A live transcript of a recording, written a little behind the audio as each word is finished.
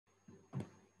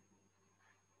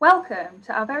Welcome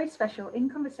to our very special In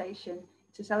Conversation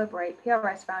to celebrate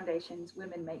PRS Foundation's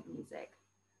Women Make Music.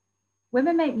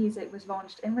 Women Make Music was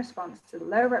launched in response to the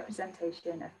low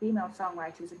representation of female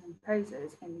songwriters and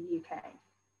composers in the UK.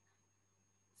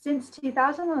 Since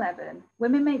 2011,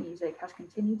 Women Make Music has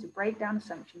continued to break down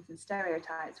assumptions and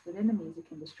stereotypes within the music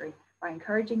industry by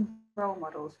encouraging role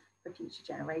models for future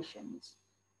generations.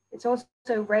 It's also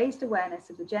raised awareness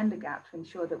of the gender gap to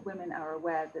ensure that women are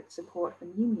aware that support for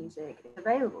new music is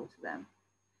available to them,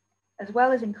 as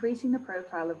well as increasing the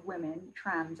profile of women,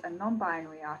 trans and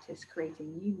non-binary artists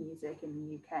creating new music in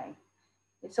the UK.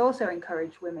 It's also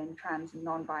encouraged women, trans and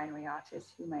non-binary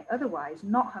artists who may otherwise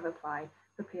not have applied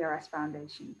for PRS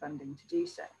Foundation funding to do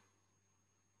so.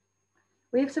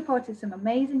 We have supported some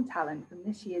amazing talent from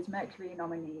this year's Mercury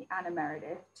nominee Anna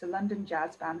Meredith to London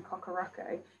jazz band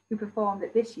Cocorocco, who performed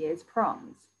at this year's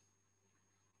Proms.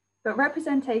 But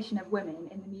representation of women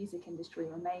in the music industry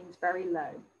remains very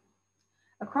low.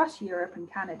 Across Europe and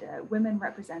Canada, women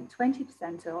represent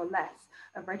 20% or less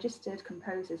of registered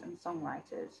composers and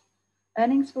songwriters.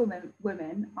 Earnings for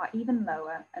women are even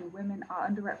lower, and women are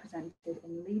underrepresented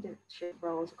in leadership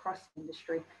roles across the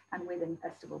industry and within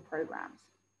festival programs.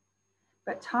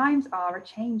 But times are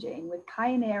changing, with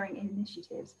pioneering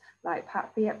initiatives like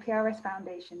PRS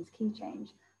Foundation's Key Change,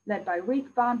 led by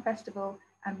Reek Barn Festival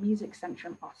and Music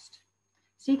Centrum Ost,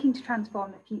 seeking to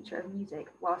transform the future of music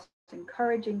whilst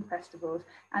encouraging festivals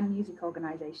and music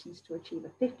organisations to achieve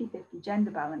a 50-50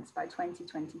 gender balance by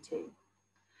 2022.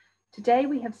 Today,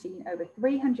 we have seen over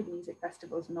 300 music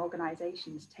festivals and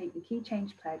organisations take the Key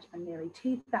Change pledge, and nearly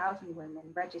 2,000 women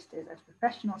registered as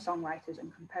professional songwriters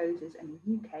and composers in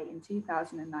the UK in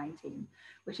 2019,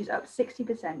 which is up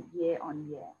 60% year on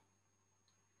year.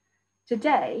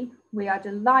 Today, we are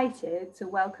delighted to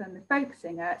welcome the folk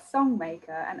singer,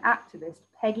 songmaker and activist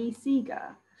Peggy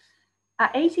Seeger.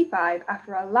 At 85,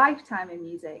 after a lifetime in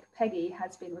music, Peggy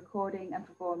has been recording and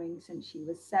performing since she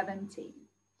was 17.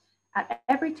 At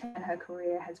every turn, her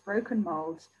career has broken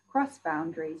moulds, crossed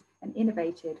boundaries, and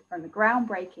innovated, from the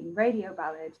groundbreaking radio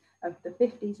ballads of the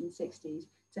 50s and 60s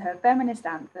to her feminist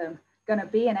anthem, "Gonna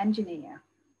Be an Engineer."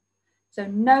 So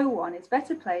no one is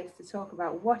better placed to talk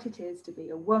about what it is to be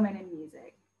a woman in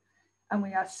music. And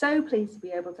we are so pleased to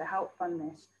be able to help fund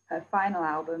this, her final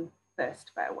album,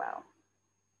 First Farewell.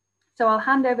 So I'll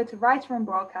hand over to writer and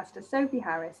broadcaster Sophie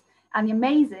Harris and the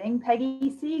amazing Peggy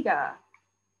Seeger.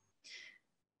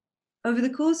 Over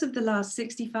the course of the last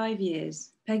 65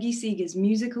 years, Peggy Seeger's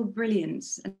musical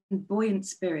brilliance and buoyant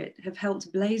spirit have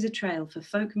helped blaze a trail for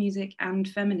folk music and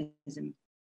feminism.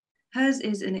 Hers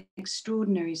is an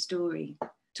extraordinary story,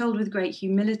 told with great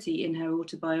humility in her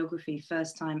autobiography,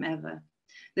 First Time Ever,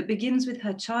 that begins with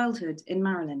her childhood in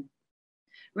Maryland.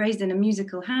 Raised in a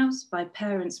musical house by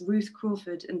parents Ruth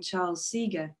Crawford and Charles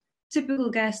Seeger,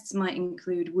 typical guests might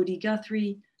include Woody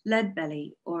Guthrie,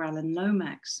 Leadbelly, or Alan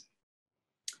Lomax.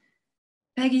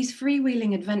 Peggy's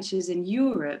freewheeling adventures in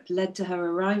Europe led to her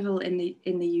arrival in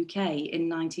the UK in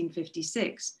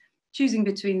 1956. Choosing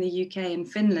between the UK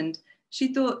and Finland,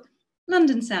 she thought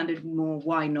London sounded more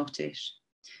why not-ish,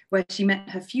 where she met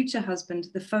her future husband,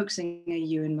 the folk singer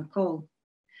Ewan MacColl.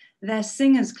 Their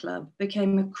Singers Club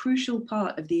became a crucial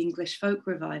part of the English folk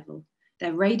revival.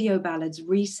 Their radio ballads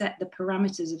reset the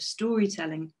parameters of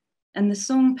storytelling, and the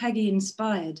song Peggy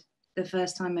inspired, The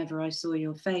First Time Ever I Saw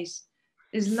Your Face,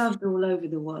 is loved all over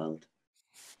the world.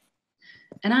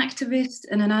 An activist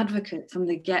and an advocate from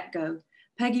the get-go,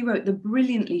 Peggy wrote the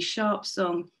brilliantly sharp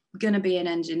song Gonna Be an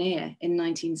Engineer in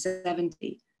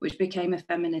 1970, which became a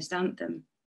feminist anthem.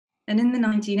 And in the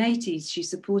 1980s, she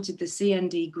supported the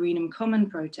CND Greenham Common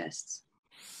protests.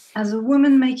 As a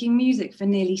woman making music for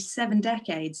nearly 7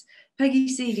 decades, Peggy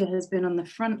Seeger has been on the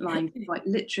front line quite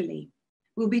literally.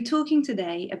 We'll be talking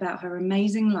today about her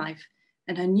amazing life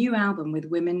and her new album with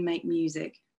Women Make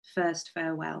Music, First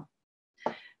Farewell.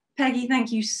 Peggy,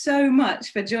 thank you so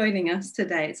much for joining us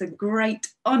today. It's a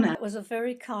great honour. It was a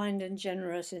very kind and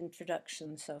generous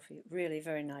introduction, Sophie. Really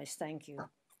very nice. Thank you.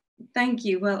 Thank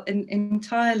you. Well,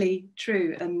 entirely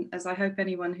true. And as I hope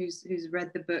anyone who's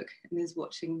read the book and is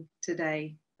watching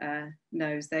today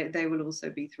knows, they will also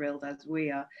be thrilled, as we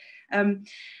are.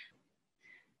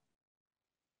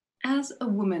 As a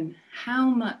woman, how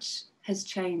much has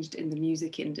changed in the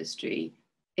music industry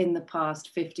in the past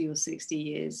 50 or 60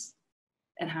 years?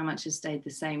 And how much has stayed the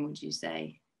same, would you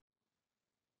say?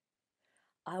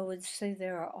 I would say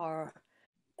there are,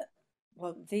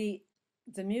 well, the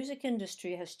music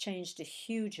industry has changed a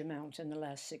huge amount in the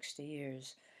last 60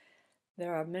 years.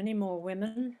 There are many more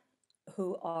women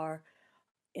who are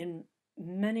in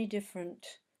many different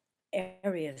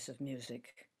areas of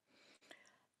music.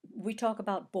 we talk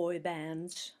about boy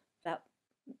bands. That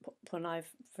when I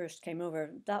first came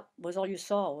over, that was all you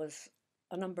saw was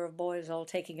a number of boys all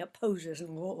taking up poses and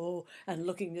whoa, and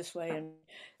looking this way and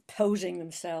posing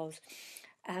themselves.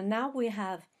 And now we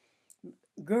have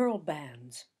girl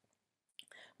bands.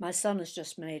 My son has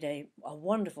just made a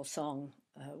wonderful song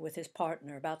with his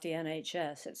partner about the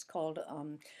NHS. It's called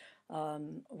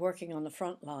Working on the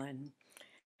Front Line.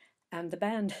 And the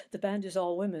band is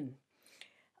all women,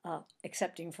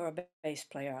 excepting for a bass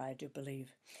player, I do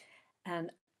believe.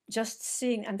 And just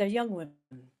seeing, and they're young women.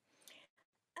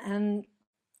 And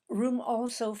room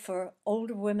also for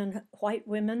older women, white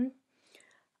women.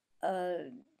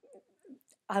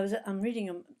 I'm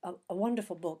reading a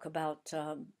wonderful book about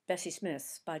Bessie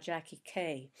Smith by Jackie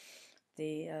Kay,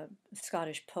 the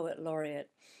Scottish poet laureate.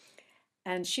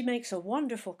 And she makes a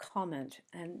wonderful comment,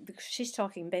 and because she's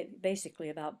talking basically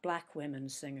about Black women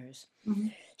singers. Mm-hmm.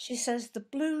 She says the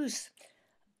blues,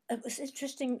 it was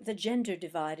interesting, the gender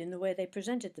divide in the way they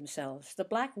presented themselves. The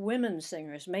Black women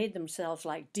singers made themselves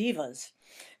like divas.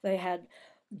 They had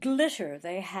glitter,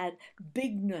 they had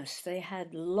bigness, they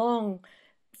had long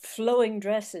flowing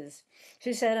dresses.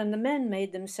 She said, and the men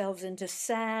made themselves into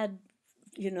sad,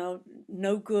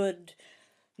 no good,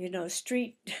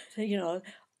 street,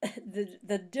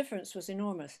 the difference was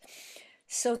enormous.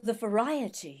 So the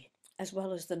variety, as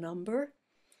well as the number,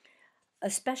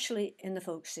 especially in the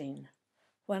folk scene.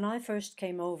 When I first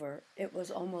came over, it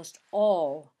was almost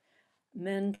all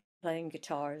men playing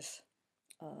guitars,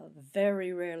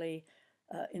 very rarely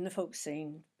in the folk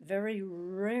scene, very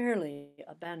rarely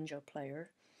a banjo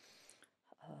player.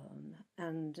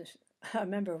 And I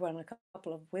remember when a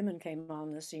couple of women came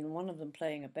on the scene, one of them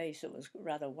playing a bass, it was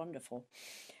rather wonderful.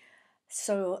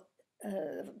 So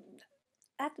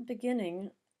at the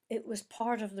beginning, it was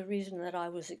part of the reason that I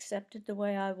was accepted the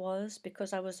way I was,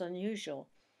 because I was unusual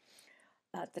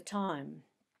at the time.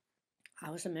 I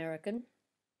was American,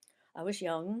 I was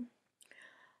young,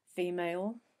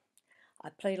 female, I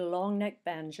played a long neck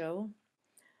banjo,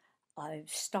 I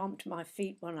stomped my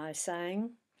feet when I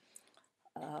sang.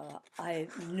 I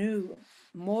knew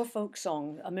more folk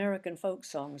songs, American folk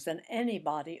songs, than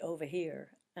anybody over here.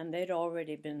 And they'd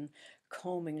already been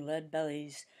combing Lead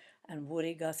Belly's and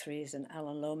Woody Guthrie's and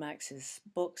Alan Lomax's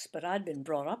books, but I'd been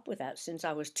brought up with that since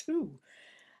I was 2.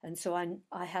 And so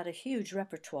I had a huge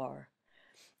repertoire,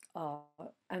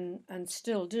 and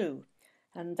still do.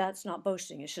 And that's not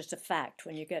boasting, it's just a fact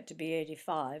when you get to be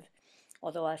 85.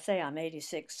 Although I say I'm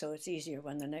 86, so it's easier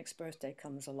when the next birthday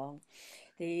comes along.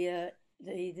 I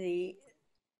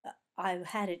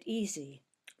had it easy,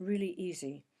 really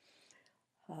easy.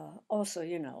 Also,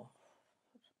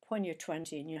 when you're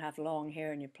 20 and you have long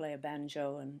hair and you play a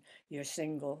banjo and you're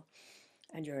single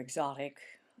and you're exotic,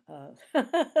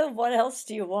 what else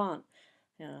do you want?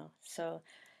 So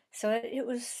it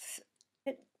was,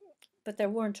 but there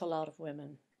weren't a lot of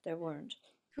women. There weren't.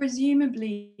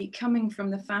 Presumably, coming from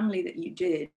the family that you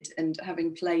did and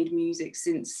having played music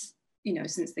since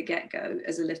the get-go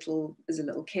as a little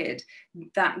kid,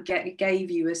 that gave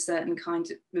you a certain kind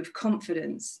of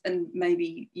confidence, and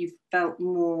maybe you felt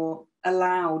more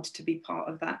allowed to be part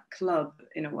of that club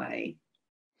in a way.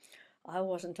 I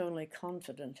wasn't only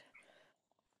confident,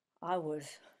 I was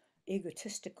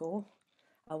egotistical,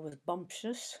 I was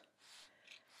bumptious.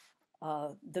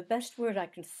 The best word I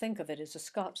can think of it is a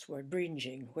Scots word,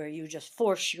 breinging, where you just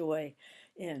force your way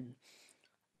in.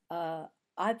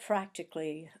 I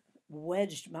practically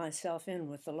wedged myself in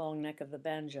with the long neck of the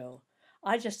banjo.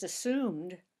 I just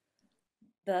assumed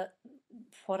that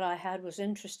what I had was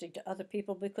interesting to other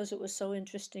people because it was so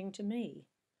interesting to me.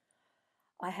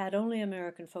 I had only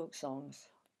American folk songs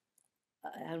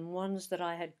and ones that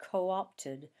I had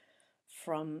co-opted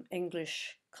from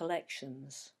English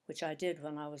collections, which I did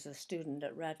when I was a student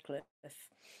at Radcliffe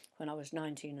when I was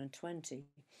 19 and 20.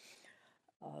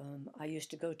 I used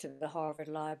to go to the Harvard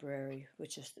Library,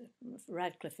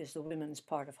 Radcliffe is the women's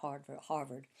part of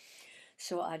Harvard.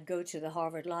 So I'd go to the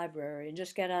Harvard Library and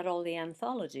just get out all the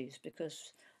anthologies,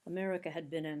 because America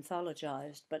had been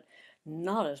anthologized, but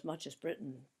not as much as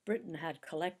Britain. Britain had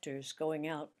collectors going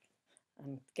out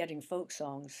and getting folk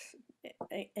songs,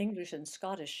 English and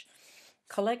Scottish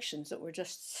collections that were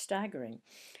just staggering.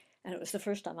 And it was the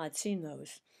first time I'd seen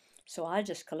those. So I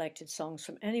just collected songs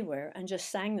from anywhere and just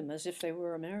sang them as if they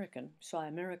were American. So I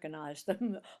Americanized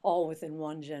them all within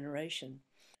one generation.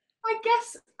 I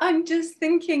guess I'm just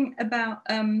thinking about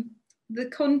the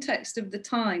context of the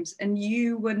times, and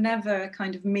you were never a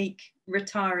kind of meek,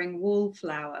 retiring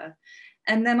wallflower.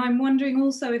 And then I'm wondering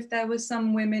also if there were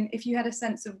some women, if you had a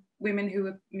sense of women who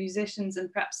were musicians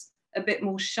and perhaps a bit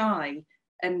more shy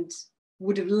and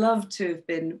would have loved to have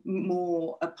been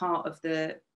more a part of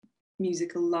the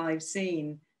musical live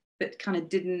scene, but kind of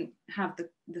didn't have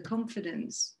the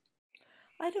confidence?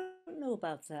 I don't know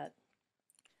about that.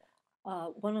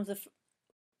 One of the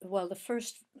Well, the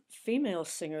first female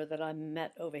singer that I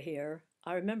met over here,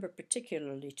 I remember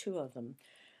particularly two of them.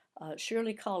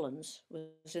 Shirley Collins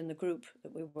was in the group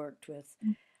that we worked with,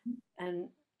 and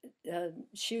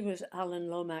she was Alan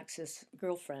Lomax's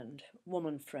girlfriend,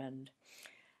 woman friend,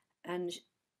 and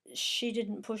she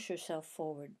didn't push herself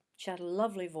forward. She had a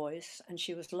lovely voice, and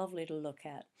she was lovely to look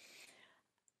at.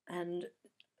 And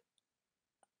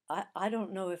I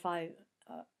don't know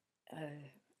uh,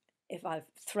 if I've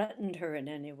threatened her in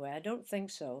any way. I don't think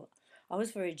so. I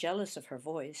was very jealous of her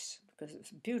voice because it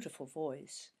was a beautiful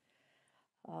voice.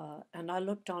 And I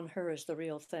looked on her as the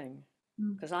real thing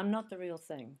because I'm not the real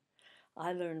thing.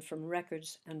 I learned from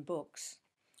records and books.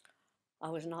 I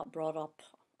was not brought up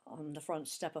on the front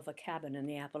step of a cabin in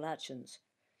the Appalachians.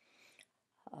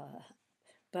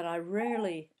 But I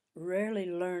rarely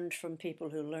learned from people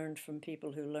who learned from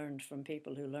people who learned from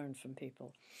people who learned from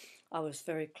people. I was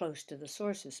very close to the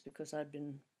sources because I'd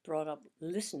been brought up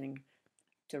listening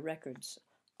to records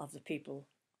of the people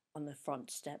on the front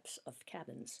steps of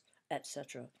cabins,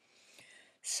 etc.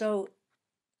 So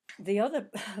the other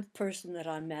person that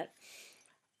I met,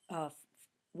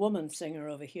 woman singer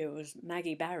over here, was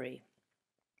Maggie Barry.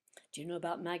 Do you know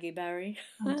about Maggie Barry?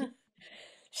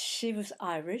 She was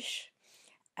Irish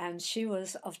and she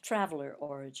was of traveler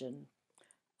origin.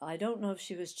 I don't know if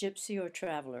she was gypsy or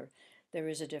traveler. There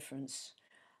is a difference.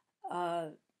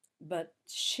 But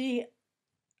she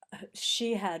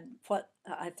had what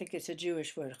I think it's a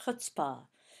Jewish word, chutzpah.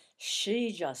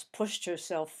 She just pushed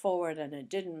herself forward, and it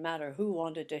didn't matter who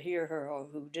wanted to hear her or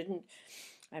who didn't.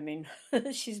 I mean,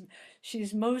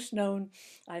 she's most known,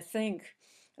 I think.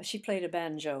 She played a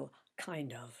banjo,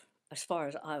 kind of. As far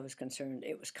as I was concerned,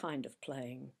 it was kind of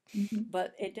playing.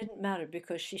 But it didn't matter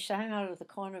because she sang out of the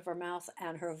corner of her mouth,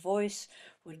 and her voice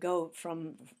would go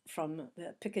from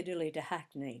Piccadilly to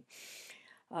Hackney.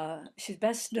 She's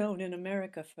best known in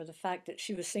America for the fact that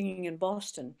she was singing in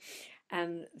Boston,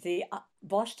 and the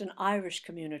Boston Irish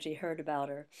community heard about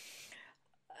her,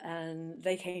 and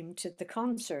they came to the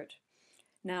concert.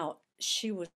 Now,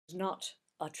 she was not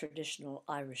a traditional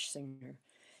Irish singer.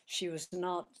 She was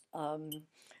not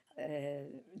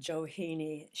Joe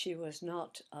Heaney. She was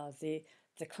not the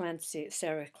Clancy,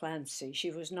 Sarah Clancy.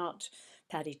 She was not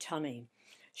Paddy Tunney.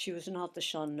 She was not the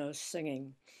Sean Nose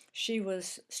singing. She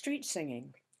was street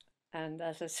singing. And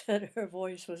as I said, her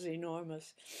voice was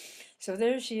enormous. So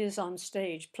there she is on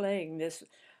stage playing this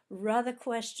rather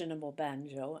questionable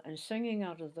banjo and singing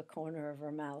out of the corner of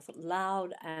her mouth,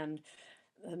 loud and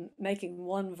making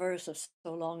one verse of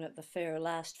So Long at the Fair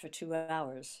last for 2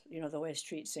 hours, you know, the way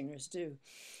street singers do.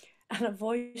 And a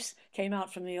voice came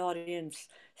out from the audience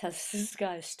as this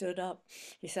guy stood up.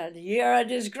 He said, "You're a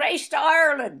disgrace to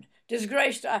Ireland,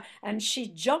 disgrace to..." And she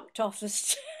jumped off the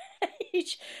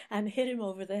stage and hit him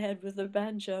over the head with the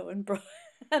banjo and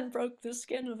broke the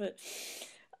skin of it.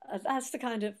 That's the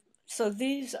kind of... So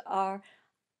these are...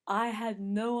 I had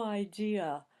no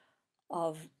idea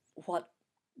of what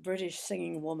British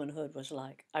singing womanhood was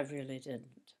like. I really didn't.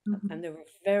 And there were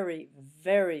very,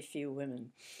 very few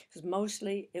women. Because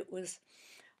mostly it was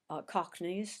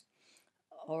Cockneys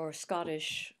or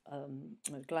Scottish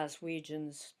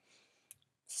Glaswegians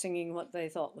singing what they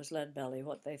thought was Leadbelly,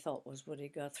 what they thought was Woody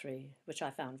Guthrie, which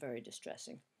I found very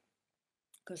distressing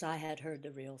because I had heard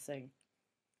the real thing.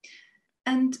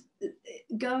 And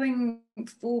going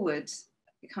forward,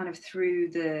 kind of through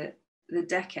the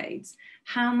decades,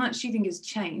 how much do you think has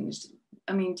changed?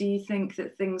 I mean, do you think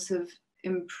that things have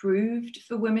improved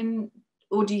for women,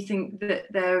 or do you think that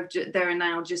there are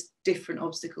now just different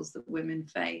obstacles that women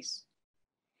face?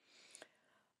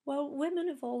 Well, women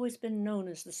have always been known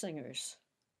as the singers.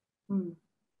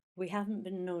 We haven't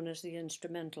been known as the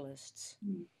instrumentalists.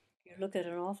 You look at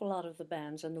an awful lot of the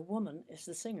bands and the woman is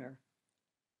the singer.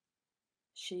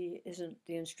 She isn't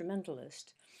the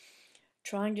instrumentalist.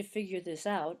 Trying to figure this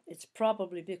out, it's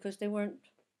probably because they weren't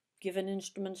given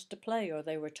instruments to play, or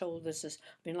they were told this is...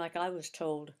 I mean, like I was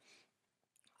told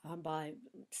by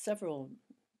several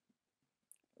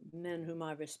men whom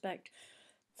I respect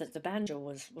that the banjo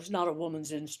was not a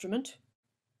woman's instrument.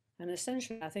 And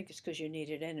essentially, I think it's because you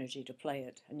needed energy to play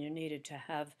it, and you needed to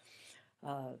have,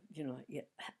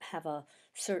 have a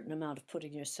certain amount of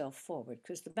putting yourself forward,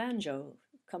 because the banjo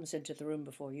comes into the room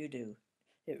before you do.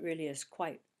 It really is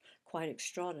quite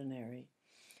extraordinary.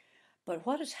 But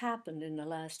what has happened in the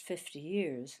last 50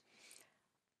 years,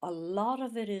 a lot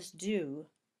of it is due,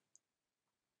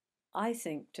 I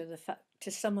think, to the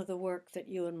to some of the work that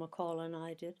Ewan McCall and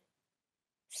I did,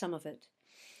 some of it.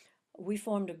 We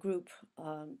formed a group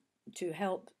to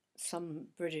help some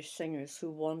British singers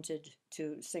who wanted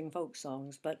to sing folk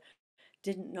songs but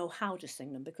didn't know how to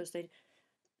sing them, because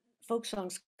folk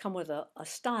songs come with a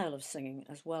style of singing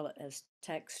as well as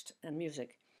text and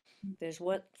music. There's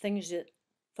what things that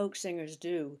folk singers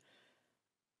do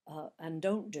and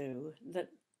don't do that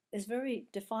is very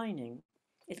defining.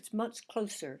 It's much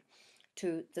closer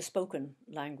to the spoken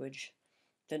language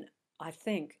than I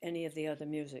think any of the other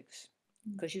musics,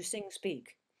 because you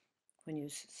speak when you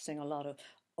sing a lot of,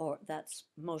 or that's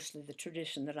mostly the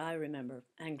tradition that I remember,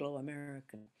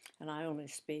 Anglo-American, and I only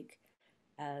speak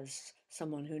as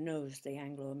someone who knows the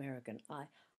Anglo-American.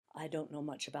 I don't know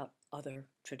much about other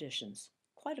traditions,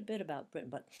 quite a bit about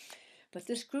Britain, but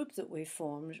this group that we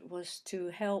formed was to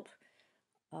help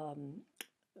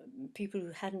people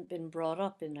who hadn't been brought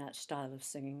up in that style of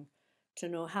singing to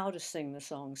know how to sing the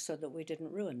songs so that we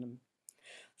didn't ruin them.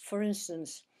 For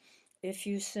instance, if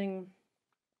you sing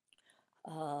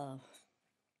a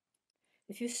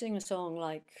song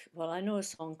like, well, I know a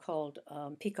song called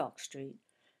Peacock Street.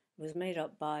 It was made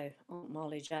up by Aunt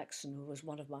Molly Jackson, who was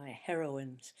one of my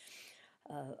heroines,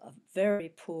 a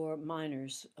very poor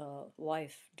miner's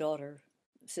wife, daughter,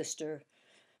 sister,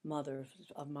 mother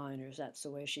of miners. That's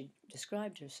the way she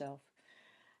described herself.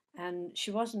 And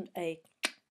she wasn't a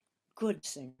good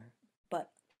singer, but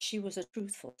she was a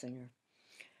truthful singer.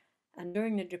 And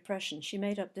during the Depression, she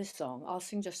made up this song. I'll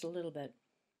sing just a little bit.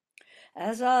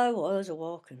 As I was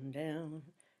walking down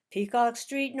Peacock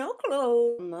Street, no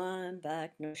clothes on my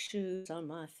back, no shoes on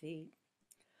my feet.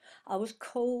 I was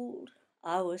cold,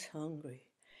 I was hungry.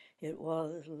 It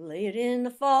was late in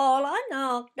the fall. I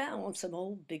knocked down some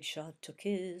old big shot, took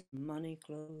his money,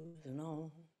 clothes, and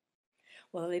all.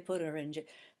 Well, they put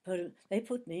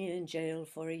me in jail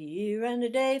for a year and a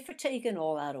day for taking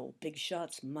all that old big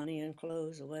shot's money and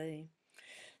clothes away.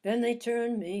 Then they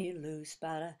turned me loose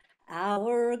about an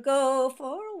hour ago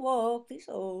for a walk these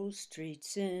old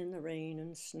streets in the rain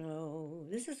and snow.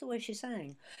 This is the way she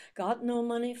sang. Got no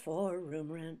money for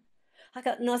room rent. I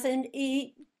got nothing to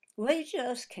eat. We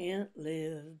just can't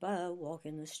live by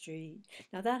walking the street.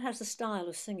 Now that has a style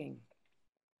of singing.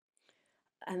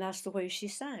 And that's the way she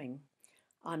sang.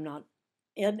 I'm not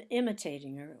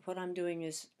imitating her. What I'm doing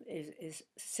is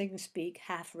sing, speak,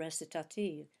 half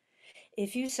recitative.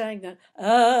 If you sang that,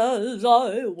 as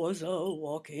I was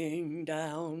walking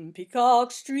down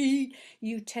Peacock Street,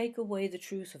 you take away the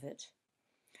truth of it.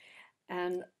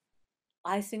 And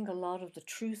I think a lot of the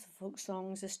truth of folk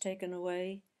songs is taken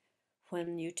away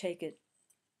when you take it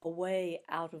away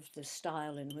out of the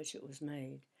style in which it was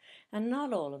made. And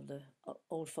not all of the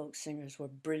old folk singers were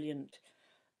brilliant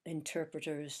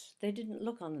interpreters. They didn't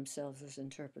look on themselves as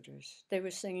interpreters. They were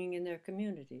singing in their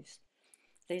communities.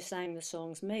 They sang the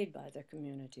songs made by their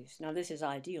communities. Now, this is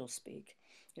ideal speak.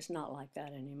 It's not like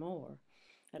that anymore.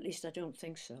 At least I don't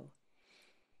think so.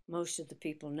 Most of the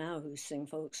people now who sing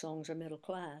folk songs are middle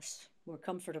class. We're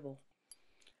comfortable.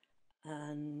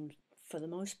 And for the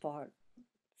most part,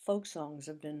 folk songs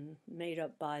have been made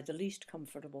up by the least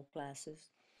comfortable classes,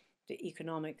 the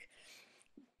economic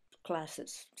class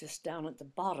that's just down at the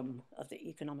bottom of the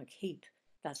economic heap.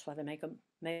 That's why they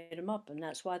made them up, and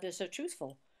that's why they're so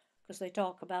truthful, because they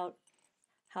talk about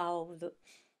how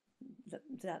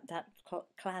that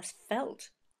class felt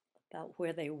about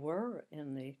where they were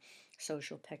in the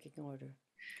social pecking order.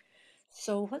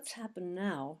 So what's happened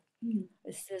now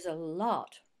is there's a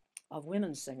lot of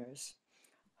women singers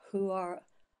who are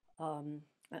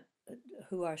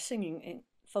singing in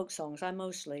folk songs. I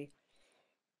mostly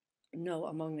know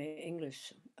among the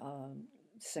English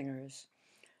singers,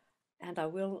 and I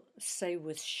will say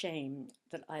with shame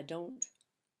that I don't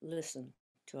listen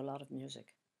to a lot of music.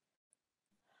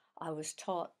 I was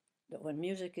taught that when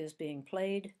music is being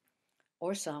played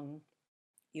or sung,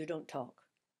 you don't talk.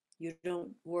 You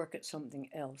don't work at something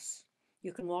else.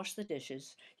 You can wash the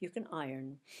dishes, you can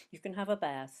iron, you can have a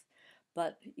bath,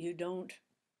 but you don't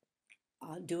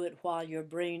do it while your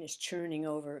brain is churning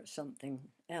over something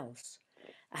else.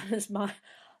 And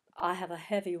I have a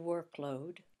heavy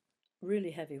workload, really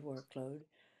heavy workload,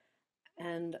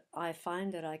 and I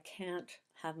find that I can't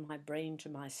have my brain to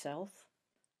myself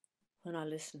when I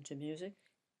listen to music.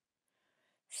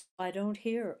 So I don't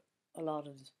hear a lot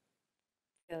of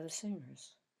the other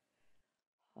singers.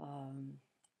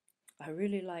 I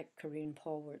really like Corinne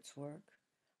Polwarth's work.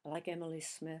 I like Emily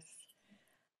Smith.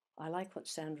 I like what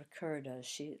Sandra Kerr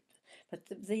does. But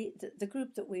the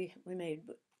group that we made,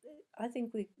 I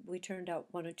think we turned out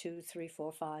 1 or 2, 3,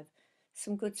 4, 5,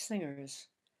 some good singers.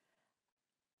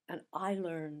 And I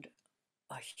learned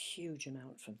a huge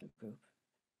amount from the group.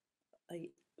 a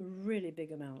really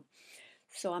big amount.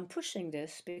 So I'm pushing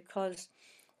this because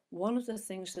one of the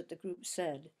things that the group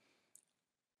said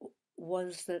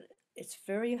was that it's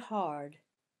very hard.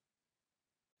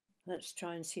 Let's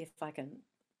try and see if I can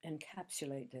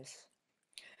encapsulate this.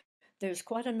 There's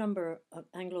quite a number of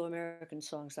Anglo-American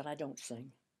songs that I don't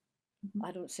sing. Mhm.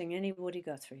 I don't sing any Woody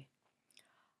Guthrie.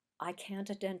 I can't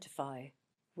identify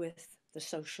with the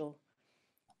social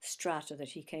strata that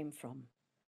he came from.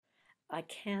 I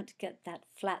can't get that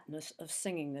flatness of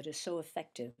singing that is so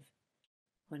effective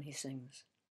when he sings.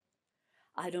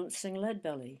 I don't sing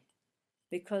Leadbelly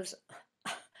because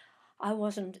I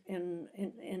wasn't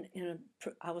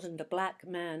I wasn't a black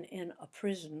man in a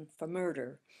prison for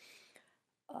murder,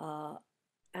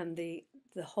 and the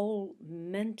whole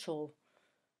mental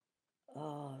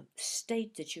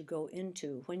state that you go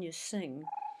into when you sing,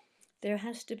 there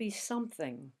has to be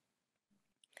something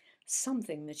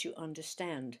that you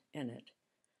understand in it.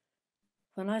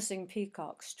 When I sing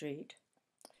Peacock Street,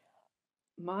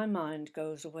 my mind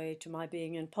goes away to my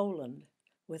being in Poland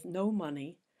with no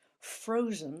money,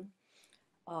 frozen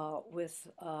with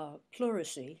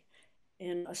pleurisy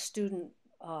in a student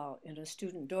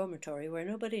dormitory where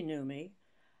nobody knew me,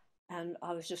 and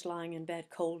I was just lying in bed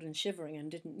cold and shivering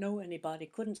and didn't know anybody,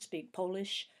 couldn't speak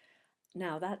Polish.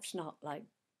 Now that's not like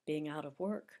being out of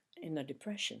work in a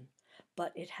depression,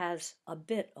 but it has a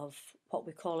bit of what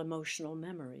we call emotional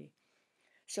memory.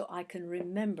 So I can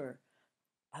remember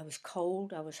I was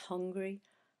cold, I was hungry,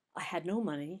 I had no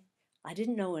money, I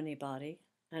didn't know anybody,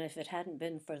 and if it hadn't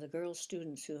been for the girl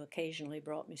students who occasionally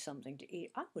brought me something to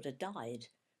eat, I would have died.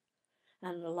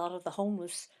 And a lot of the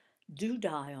homeless do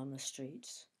die on the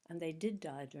streets, and they did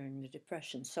die during the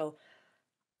Depression. So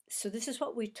this is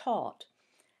what we taught.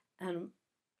 And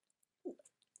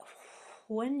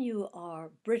when you are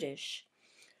British,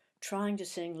 trying to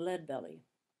sing Leadbelly,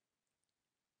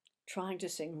 trying to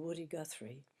sing Woody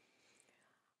Guthrie,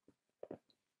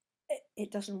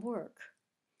 it doesn't work.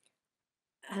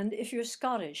 And if you're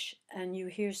Scottish and you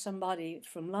hear somebody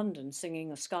from London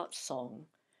singing a Scots song,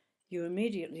 you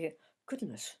immediately,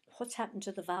 goodness, what's happened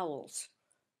to the vowels?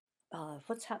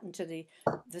 What's happened to the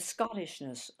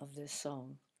Scottishness of this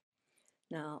song?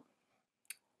 Now,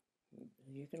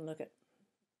 you can look at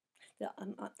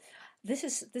this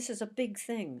is a big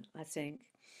thing, I think,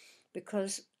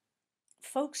 because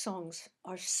folk songs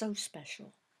are so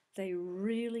special. They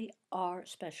really are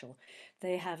special.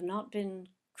 They have not been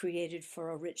created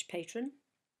for a rich patron.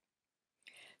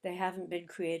 They haven't been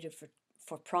created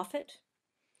for profit.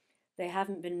 They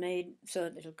haven't been made so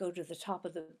that it'll go to the top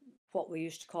of the what we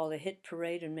used to call the hit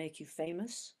parade and make you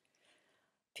famous.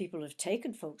 People have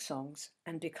taken folk songs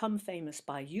and become famous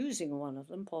by using one of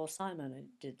them. Paul Simon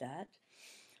did that.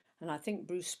 And I think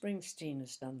Bruce Springsteen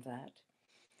has done that.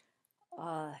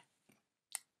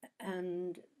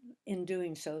 And in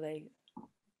doing so, they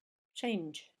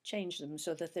change them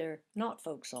so that they're not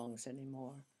folk songs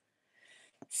anymore.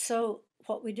 So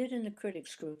what we did in the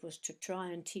critics group was to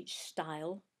try and teach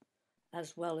style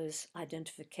as well as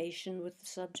identification with the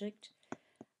subject,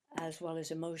 as well as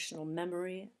emotional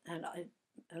memory, and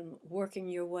working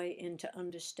your way into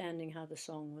understanding how the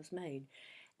song was made.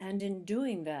 And in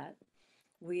doing that,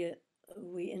 we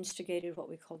instigated what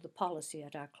we called the policy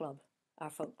at our club, our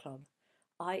folk club,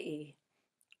 i.e.,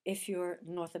 if you're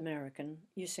North American,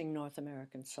 you sing North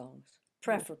American songs,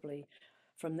 preferably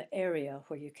from the area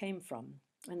where you came from.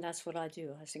 And that's what I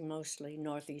do. I sing mostly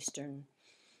Northeastern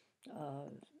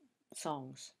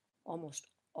songs, almost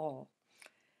all.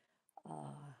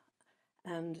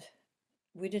 And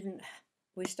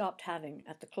we stopped having,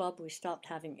 at the club, we stopped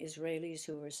having Israelis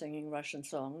who were singing Russian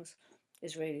songs,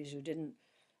 Israelis who didn't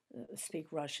speak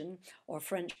Russian, or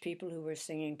French people who were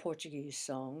singing Portuguese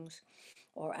songs,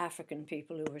 or African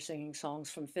people who were singing songs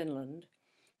from Finland,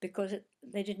 because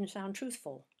they didn't sound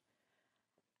truthful.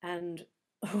 And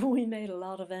we made a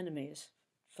lot of enemies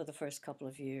for the first couple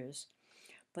of years.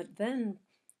 But then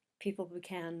people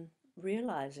began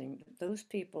realizing that those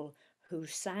people who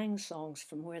sang songs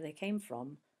from where they came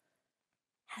from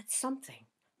had something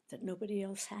that nobody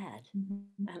else had.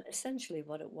 Mm-hmm. And essentially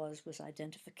what it was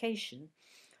identification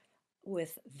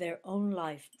with their own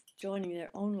life, joining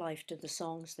their own life to the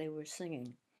songs they were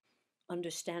singing,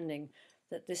 understanding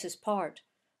that this is part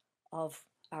of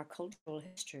our cultural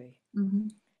history. Mm-hmm.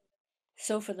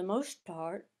 So for the most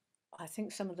part, I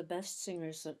think some of the best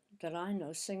singers that I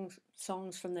know sing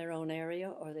songs from their own area,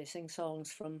 or they sing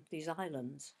songs from these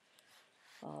islands.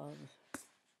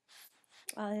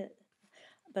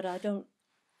 But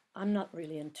I'm not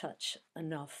really in touch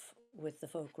enough with the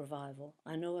folk revival.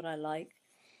 I know what I like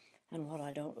and what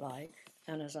I don't like.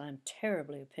 And as I'm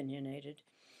terribly opinionated,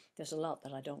 there's a lot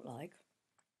that I don't like.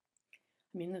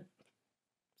 I mean,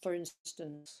 for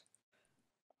instance,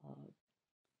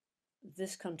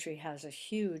 this country has a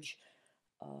huge,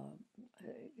 uh,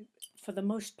 for the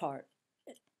most part,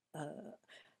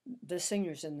 the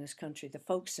singers in this country, the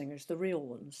folk singers, the real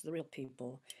ones, the real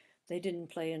people, they didn't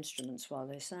play instruments while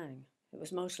they sang. It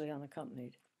was mostly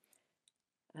unaccompanied.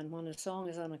 And when a song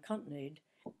is unaccompanied,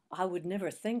 I would never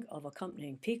think of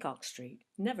accompanying Peacock Street.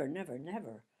 Never, never,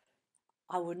 never.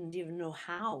 I wouldn't even know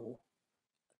how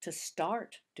to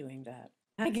start doing that.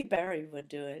 Maggie Barry would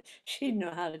do it. She'd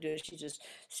know how to do it. She'd just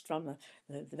strum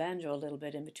the banjo a little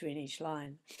bit in between each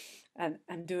line and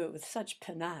do it with such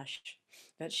panache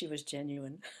that she was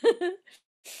genuine.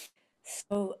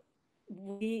 So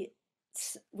we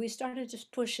we started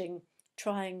just pushing,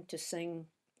 trying to sing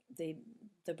the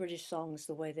the British songs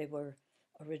the way they were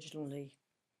originally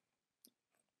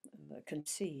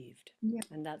conceived, Yeah.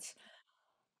 and that's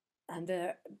and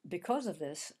there because of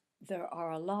this there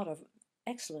are a lot of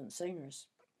excellent singers,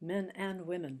 men and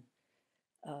women,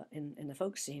 in the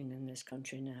folk scene in this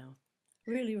country now.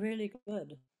 Really, really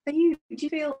good. Do you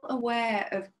feel aware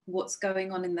of what's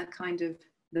going on in the kind of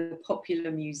the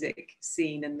popular music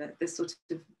scene and the sort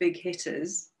of big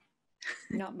hitters?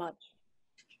 Not much.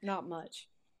 Not much.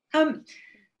 Um,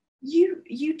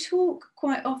 you talk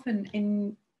quite often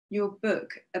in your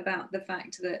book about the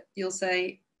fact that you'll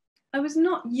say, I was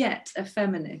not yet a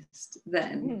feminist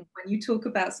then, when you talk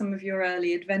about some of your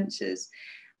early adventures.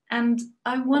 And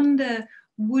I wonder,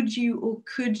 would you or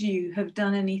could you have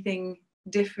done anything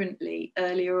differently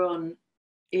earlier on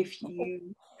if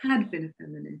you had been a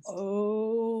feminist?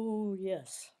 Oh,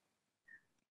 yes.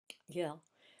 Yeah.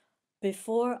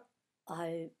 Before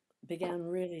I began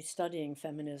really studying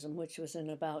feminism, which was in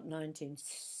about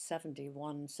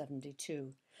 1971,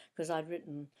 72, because I'd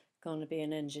written Going to Be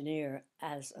an Engineer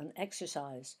as an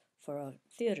exercise for a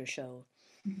theater show.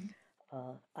 Mhm.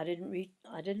 I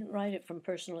didn't write it from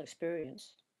personal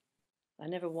experience. I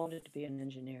never wanted to be an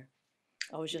engineer.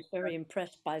 I was just very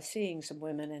impressed by seeing some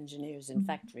women engineers in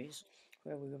factories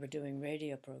where we were doing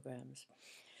radio programs.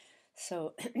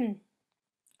 So,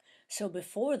 so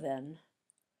before then,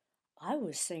 I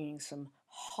was singing some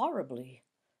horribly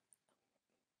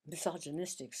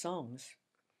misogynistic songs.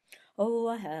 Oh,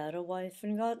 I had a wife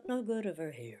and got no good of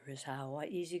her. Here is how I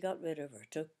easy got rid of her.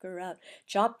 Took her out,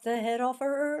 chopped the head off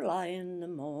her early in the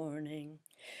morning.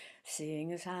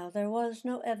 Seeing as how there was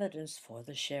no evidence for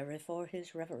the sheriff or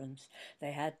his reverence,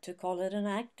 they had to call it an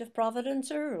act of providence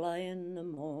early in the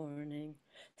morning.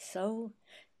 So,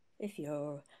 if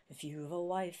you've a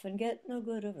wife and get no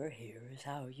good of her, here is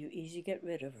how you easy get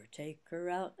rid of her. Take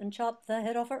her out and chop the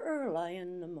head off her early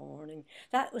in the morning.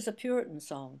 That was a Puritan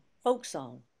song, folk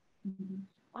song. Mhm.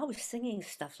 I was singing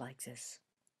stuff like this.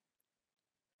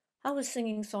 I was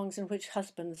singing songs in which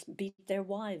husbands beat their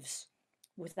wives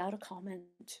without a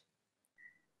comment.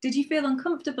 Did you feel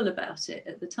uncomfortable about it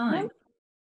at the time? Nope,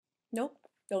 nope,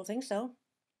 don't think so.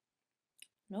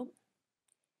 Nope.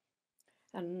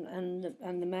 And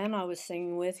the man I was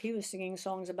singing with, he was singing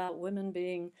songs about women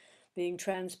being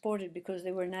transported because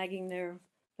they were nagging their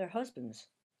husbands.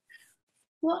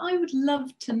 What I would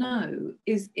love to know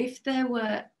is if there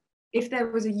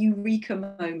was a eureka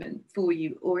moment for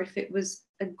you, or if it was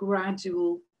a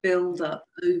gradual build up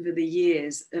over the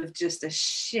years of just a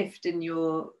shift in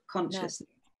your Now, consciousness.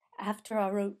 after I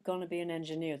wrote Gonna Be an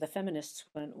Engineer, the feminists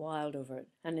went wild over it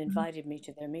and invited me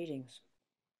to their meetings.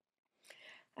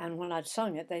 And when I'd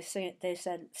sung it, they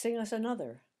said, sing us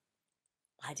another.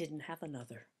 I didn't have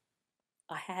another.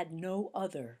 I had no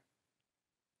other.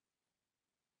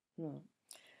 No.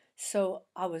 So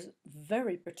I was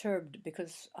very perturbed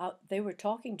because they were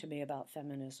talking to me about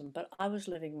feminism, but I was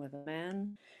living with a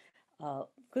man,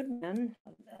 good man.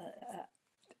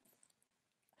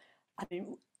 I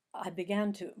mean, I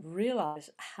began to realize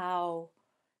how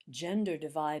gender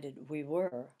divided we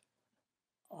were,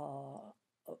 uh,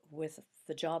 with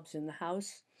the jobs in the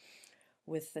house,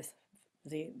 with the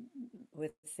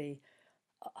with the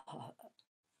uh,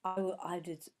 I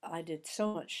did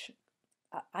so much.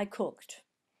 I cooked.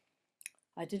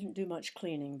 I didn't do much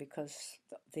cleaning because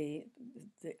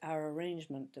our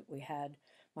arrangement that we had.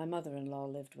 My mother-in-law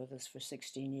lived with us for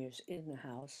 16 years in the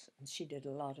house, and she did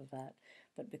a lot of that.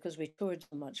 But because we toured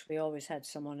so much, we always had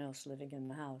someone else living in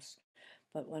the house.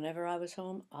 But whenever I was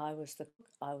home, I was the cook,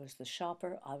 I was the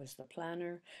shopper, I was the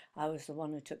planner, I was the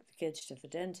one who took the kids to the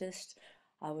dentist.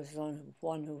 I was the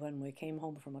one who, when we came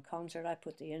home from a concert, I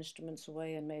put the instruments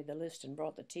away and made the list and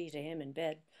brought the tea to him in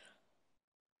bed.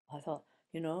 I thought,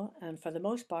 and for the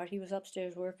most part, he was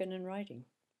upstairs working and writing.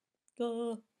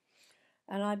 Duh.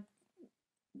 And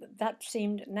that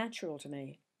seemed natural to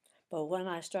me. But when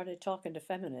I started talking to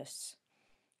feminists,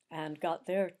 and got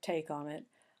their take on it,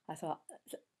 I thought,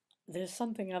 there's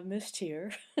something I've missed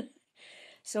here.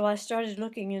 So I started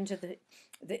looking into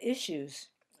the issues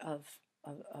of,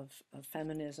 of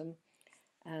feminism,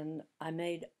 and I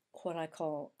made what I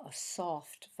call a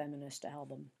soft feminist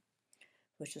album,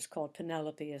 which is called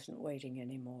Penelope Isn't Waiting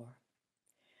Anymore.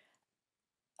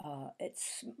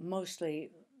 It's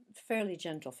mostly fairly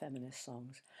gentle feminist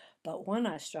songs, but when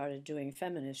I started doing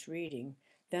feminist reading,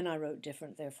 then I wrote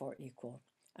Different, Therefore Equal.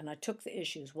 And I took the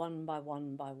issues one by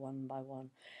one by one by one,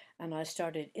 and I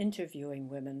started interviewing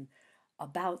women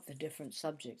about the different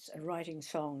subjects and writing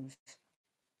songs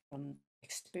from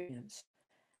experience.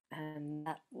 And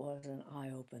that was an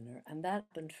eye-opener. And that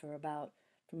happened for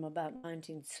from about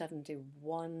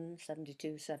 1971,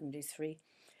 72, 73.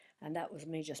 And that was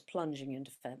me just plunging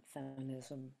into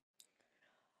feminism.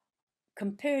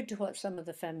 Compared to what some of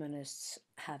the feminists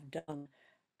have done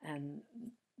and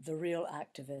the real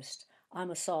activist, I'm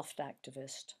a soft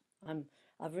activist.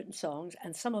 I've written songs,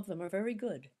 and some of them are very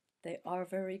good. They are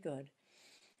very good.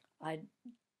 I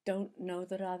don't know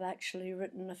that I've actually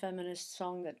written a feminist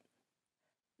song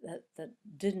that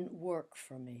didn't work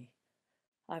for me.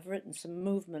 I've written some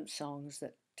movement songs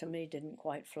that to me didn't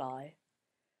quite fly,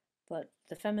 but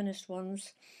the feminist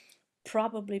ones,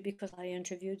 probably because I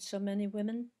interviewed so many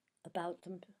women about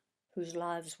them whose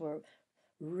lives were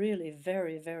really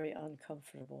very, very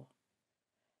uncomfortable.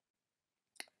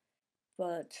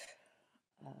 But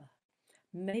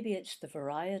maybe it's the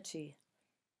variety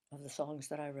of the songs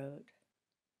that I wrote,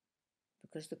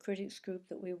 because the critics group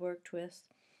that we worked with,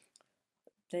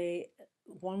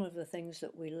 one of the things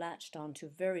that we latched onto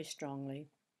very strongly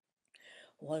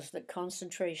was that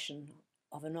concentration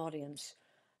of an audience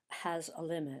has a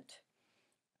limit.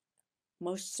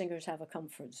 Most singers have a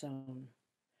comfort zone,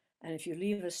 and if you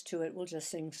leave us to it, we'll just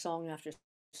sing song after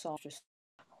song after song.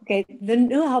 Okay, the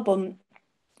new album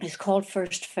is called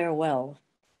First Farewell,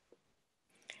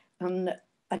 and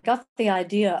I got the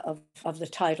idea of the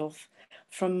title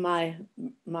from my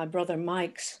brother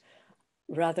Mike's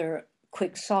rather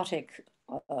quixotic.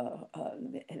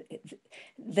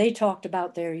 They talked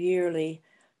about their yearly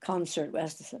concert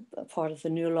as part of the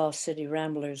New Lost City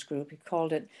Ramblers group. He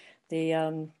called it the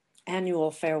annual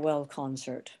farewell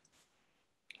concert,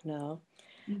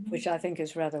 which I think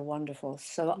is rather wonderful.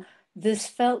 So this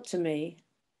felt to me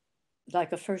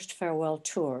like a first farewell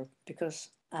tour, because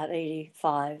at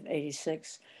 85,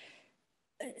 86,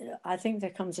 I think there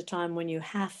comes a time when you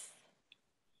have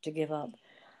to give up.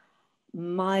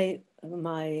 My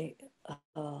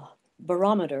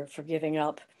barometer for giving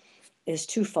up is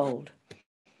twofold.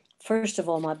 First of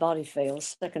all, my body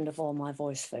fails. Second of all, my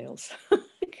voice fails.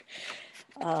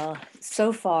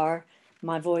 So far,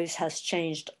 my voice has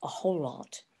changed a whole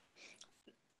lot.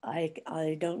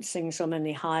 I don't sing so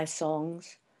many high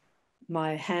songs.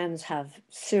 My hands have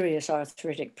serious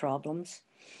arthritic problems.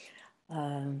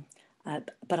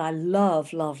 But I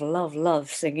love, love, love,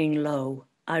 love singing low.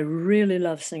 I really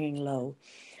love singing low.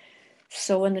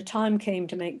 So when the time came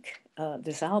to make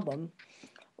this album,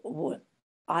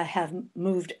 I have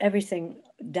moved everything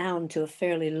down to a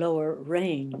fairly lower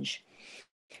range.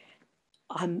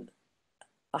 I'm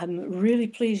really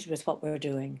pleased with what we're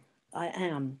doing. I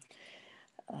am.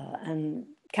 And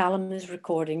Callum is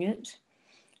recording it,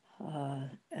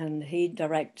 and he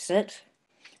directs it.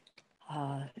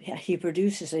 He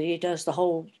produces it. He does the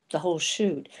whole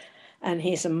shoot, and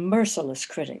he's a merciless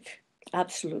critic,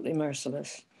 absolutely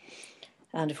merciless.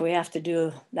 And if we have to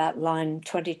do that line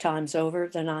 20 times over,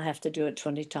 then I have to do it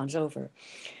 20 times over.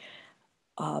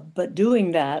 But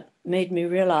doing that made me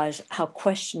realize how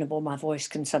questionable my voice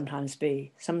can sometimes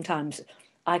be. Sometimes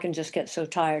I can just get so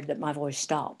tired that my voice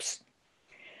stops.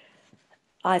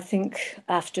 I think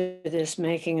after this,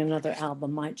 making another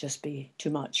album might just be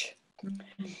too much.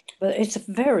 But it's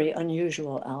a very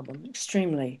unusual album,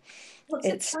 extremely.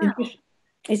 It's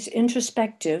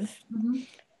introspective.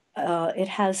 It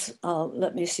has,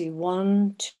 let me see,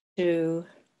 1, 2,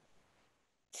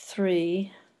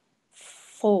 3,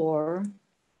 4,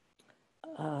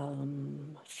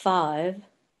 5,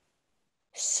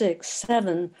 6,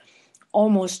 7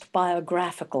 almost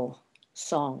biographical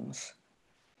songs.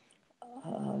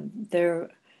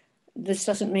 This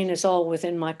doesn't mean it's all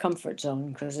within my comfort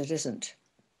zone, because it isn't.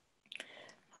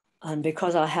 And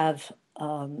because I have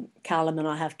Callum and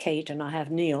I have Kate and I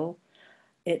have Neil,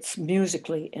 it's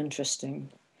musically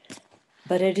interesting.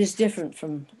 But it is different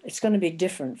it's going to be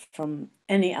different from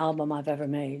any album I've ever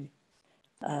made.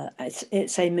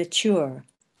 It's a mature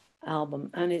album,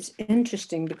 and it's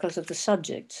interesting because of the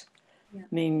subjects. Yeah. I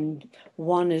mean,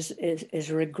 one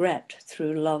is regret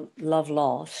through love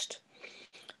lost.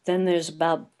 Then there's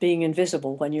about being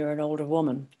invisible when you're an older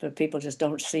woman, that people just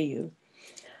don't see you.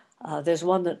 There's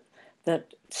one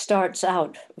that starts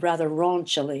out rather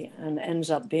raunchily and ends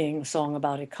up being a song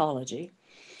about ecology.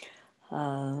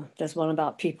 There's one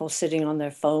about people sitting on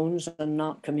their phones and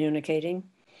not communicating.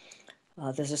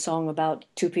 There's a song about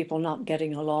two people not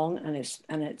getting along, and it's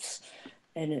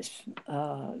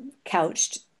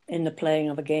couched in the playing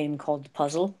of a game called the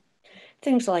puzzle.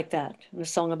 Things like that. And a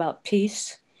song about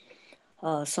peace,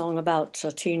 a song about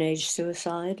teenage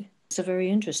suicide. It's a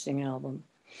very interesting album.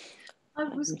 I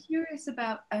was curious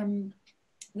about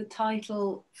the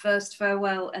title First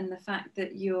Farewell and the fact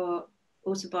that your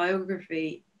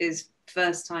autobiography is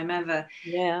first time ever.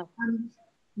 Yeah.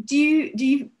 Do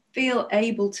you feel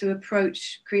able to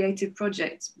approach creative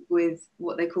projects with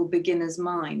what they call beginner's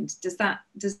mind? Does that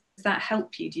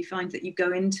help you? Do you find that you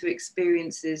go into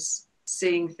experiences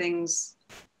seeing things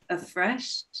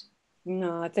afresh?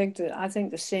 No, I think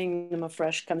the seeing them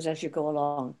afresh comes as you go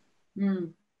along.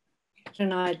 It's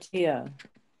an idea.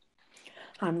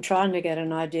 I'm trying to get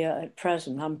an idea at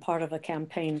present. I'm part of a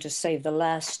campaign to save the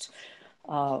last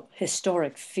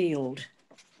historic field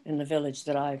in the village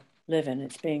that I live in.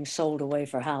 It's being sold away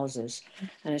for houses,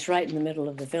 and it's right in the middle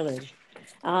of the village.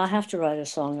 And I have to write a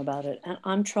song about it, and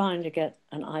I'm trying to get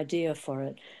an idea for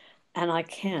it, and I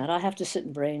can't. I have to sit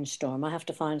and brainstorm. I have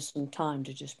to find some time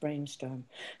to just brainstorm.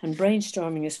 And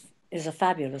brainstorming is a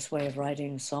fabulous way of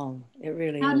writing a song. It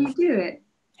really is. How do you do it?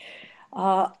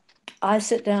 I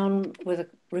sit down with a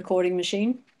recording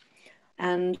machine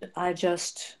and I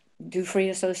just do free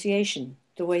association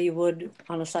the way you would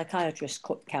on a psychiatrist's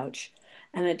couch.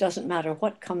 And it doesn't matter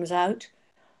what comes out.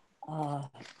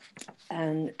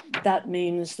 And that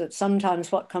means that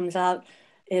sometimes what comes out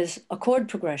is a chord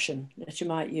progression that you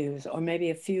might use, or maybe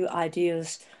a few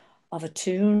ideas of a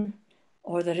tune,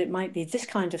 or that it might be this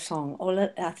kind of song,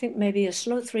 or I think maybe a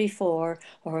slow 3/4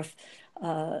 or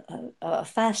a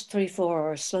fast 3/4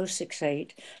 or a slow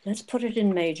 6/8. Let's put it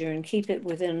in major and keep it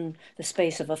within the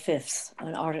space of a fifth,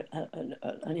 an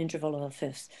interval of a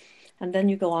fifth. And then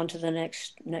you go on to the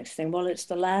next thing. Well, it's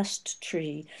the last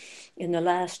tree in the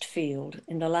last field,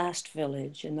 in the last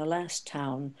village, in the last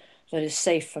town that is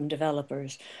safe from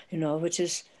developers, which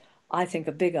is, I think,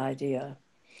 a big idea.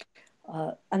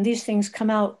 And these things come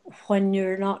out when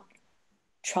you're not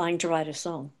trying to write a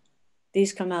song.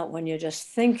 These come out when you're just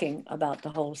thinking about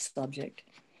the whole subject.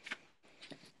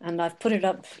 And I've put it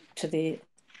up to the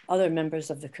other members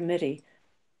of the committee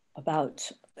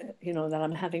about, that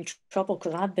I'm having trouble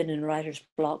because I've been in writer's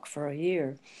block for a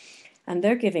year, and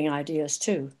they're giving ideas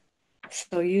too.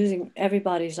 So using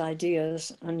everybody's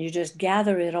ideas, and you just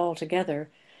gather it all together,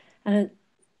 and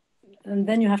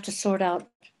then you have to sort out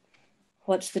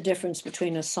what's the difference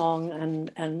between a song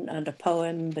and a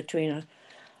poem, between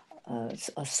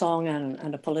a song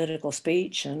and a political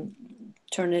speech, and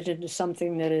turn it into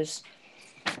something that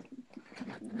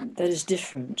is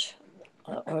different,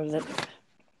 or that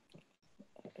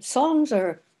songs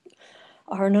are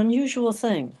an unusual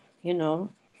thing,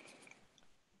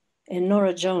 In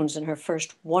Norah Jones, in her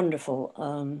first wonderful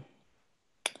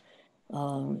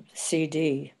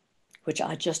CD, which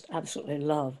I just absolutely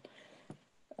love,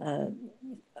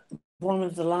 one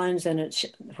of the lines in it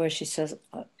where she says,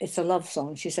 it's a love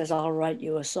song, she says, I'll write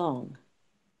you a song.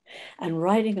 And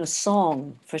writing a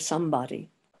song for somebody,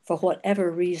 for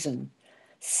whatever reason,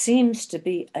 seems to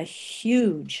be a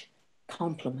huge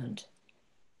compliment.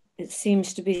 It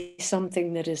seems to be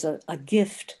something that is a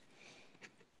gift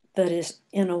that is,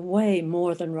 in a way,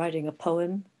 more than writing a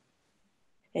poem.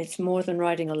 It's more than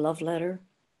writing a love letter.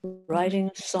 Writing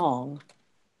a song,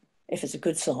 if it's a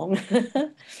good song,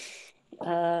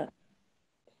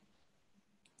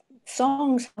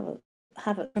 songs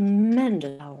have a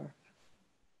tremendous power.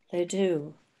 They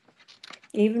do.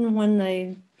 Even when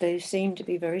they seem to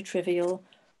be very trivial,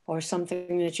 or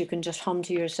something that you can just hum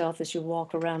to yourself as you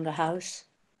walk around the house.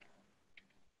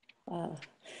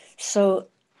 So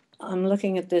I'm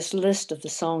looking at this list of the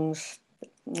songs.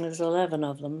 There's 11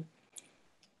 of them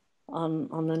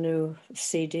on the new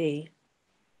CD.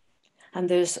 And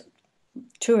there's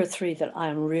 2 or 3 that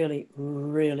I'm really,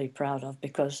 really proud of,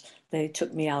 because they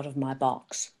took me out of my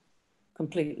box,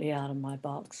 completely out of my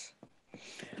box.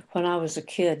 When I was a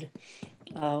kid,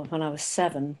 when I was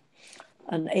 7,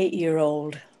 an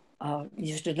 8-year-old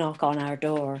used to knock on our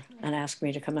door and ask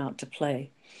me to come out to play.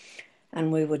 And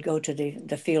we would go to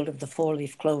the field of the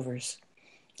 4-leaf clovers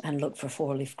and look for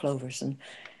 4-leaf clovers. And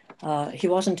he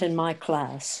wasn't in my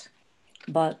class,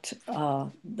 but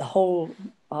the whole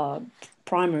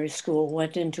primary school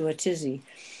went into a tizzy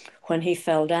when he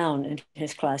fell down in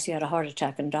his class. He had a heart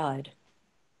attack and died,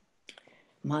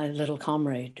 my little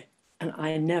comrade. And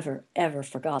I never, ever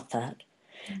forgot that.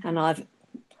 And I've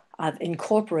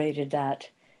incorporated that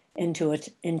into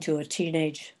a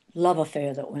teenage love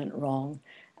affair that went wrong,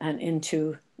 and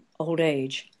into old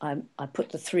age. I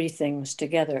put the three things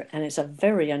together, and it's a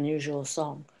very unusual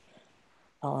song.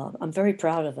 I'm very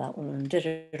proud of that one, and did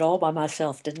it all by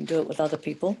myself, didn't do it with other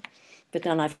people. But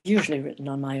then I've usually written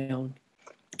on my own.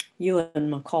 Ewan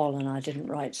McCall and I didn't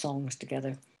write songs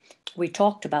together. We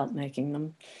talked about making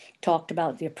them, talked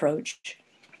about the approach,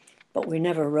 but we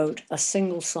never wrote a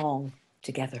single song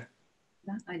together.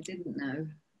 That I didn't know.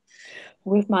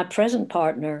 With my present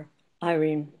partner,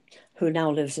 Irene, who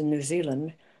now lives in New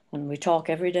Zealand, and we talk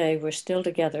every day. We're still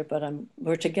together, but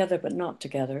we're together but not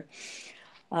together.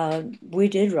 We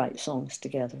did write songs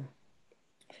together.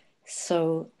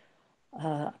 So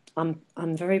I'm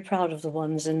very proud of the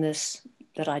ones in this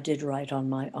that I did write on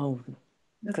my own,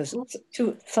 because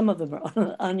some of them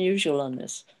are unusual on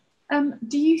this.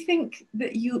 Do you think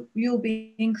that you'll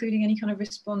be including any kind of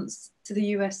response to the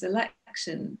US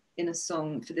election in a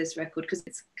song for this record? Because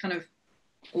it's kind of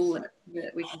all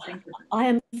that we can think of. I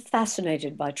am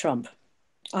fascinated by Trump.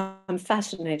 I'm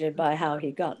fascinated by how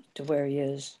he got to where he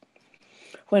is.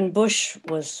 When Bush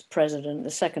was president,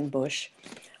 the second Bush,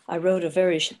 I wrote a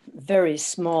very, very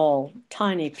small,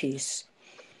 tiny piece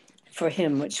for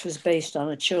him, which was based on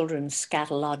a children's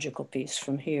scatological piece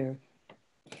from here.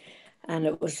 And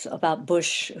it was about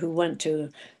Bush, who went to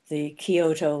the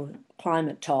Kyoto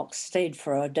climate talks, stayed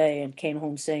for a day and came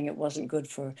home saying it wasn't good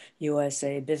for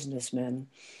USA businessmen.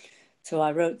 So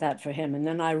I wrote that for him, and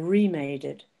then I remade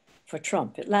it for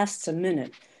Trump. It lasts a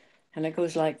minute, and it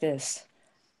goes like this.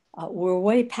 We're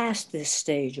way past this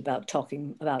stage about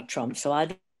talking about Trump, so I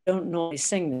don't normally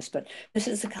sing this, but this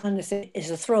is the kind of thing, is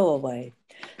a throwaway.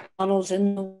 Donald's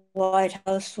in the White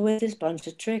House with his bunch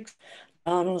of tricks.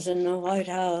 Donald's in the White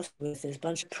House with his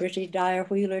bunch of pretty dire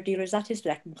wheeler dealers. That is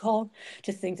black and called.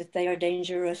 To think that they are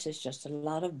dangerous is just a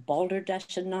lot of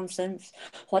balderdash and nonsense.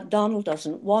 What Donald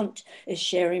doesn't want is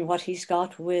sharing what he's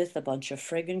got with a bunch of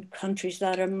friggin' countries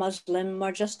that are Muslim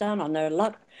or just down on their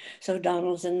luck. So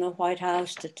Donald's in the White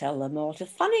House to tell them all.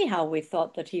 It's funny how we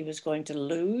thought that he was going to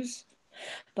lose.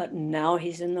 But now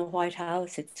he's in the White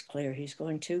House, it's clear he's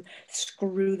going to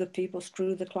screw the people,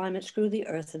 screw the climate, screw the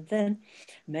earth, and then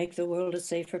make the world a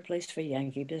safer place for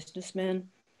Yankee businessmen.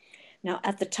 Now,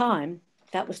 at the time,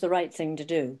 that was the right thing to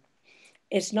do.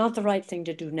 It's not the right thing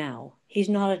to do now. He's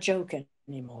not a joke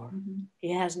anymore. Mm-hmm.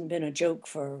 He hasn't been a joke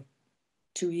for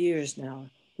 2 years now.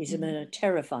 He's been a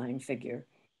terrifying figure,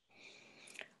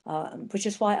 which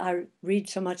is why I read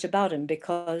so much about him,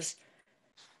 because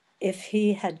if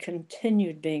he had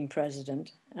continued being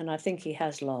president, and I think he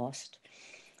has lost,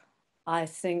 I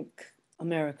think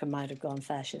America might have gone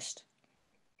fascist.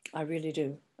 I really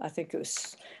do. I think it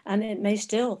was, and it may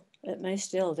still,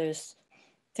 there's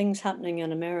things happening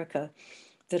in America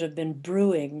that have been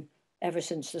brewing ever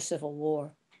since the Civil War.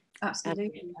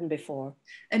 Absolutely. And before.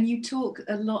 And you talk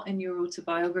a lot in your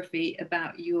autobiography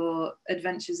about your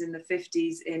adventures in the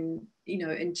 50s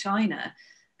in China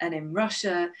and in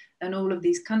Russia and all of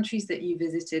these countries that you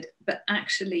visited, but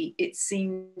actually it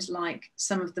seemed like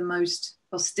some of the most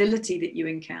hostility that you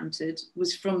encountered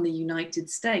was from the United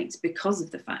States because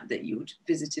of the fact that you'd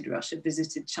visited Russia,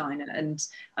 visited China. And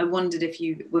I wondered if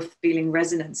you were feeling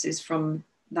resonances from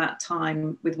that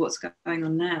time with what's going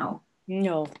on now.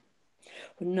 No,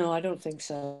 I don't think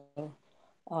so.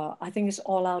 I think it's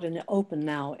all out in the open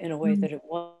now in a way that it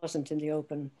wasn't in the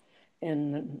open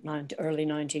in the early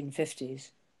 1950s.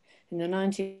 In the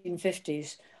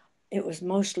 1950s, it was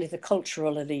mostly the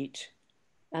cultural elite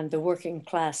and the working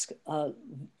class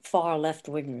far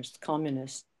left-wingers,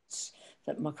 communists,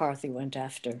 that McCarthy went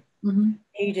after. Mm-hmm.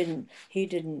 He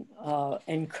didn't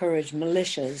encourage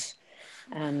militias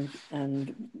and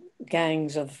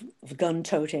gangs of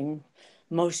gun-toting,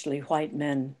 mostly white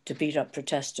men, to beat up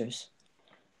protesters.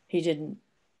 He didn't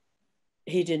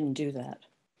do that.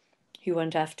 He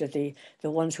went after the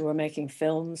ones who were making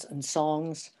films and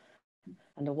songs,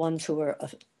 and the ones who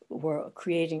were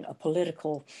creating a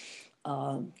political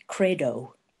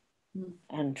credo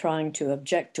and trying to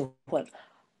object to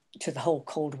the whole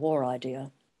Cold War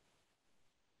idea.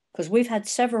 Because we've had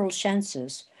several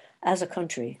chances as a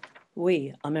country,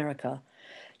 we, America,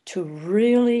 to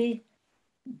really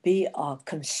be a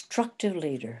constructive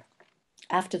leader.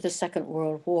 After the Second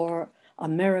World War,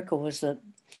 America was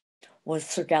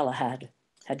Sir Galahad,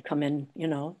 had come in,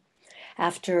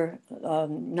 After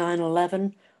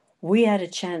 9/11, we had a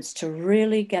chance to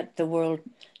really get the world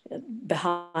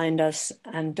behind us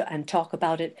and talk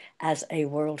about it as a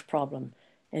world problem.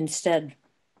 Instead,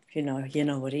 you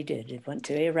know what he did. He went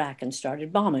to Iraq and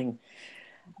started bombing.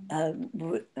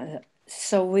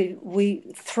 So we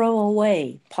throw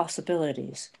away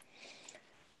possibilities.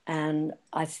 And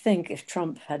I think if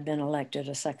Trump had been elected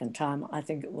a second time, I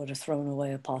think it would have thrown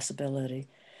away a possibility.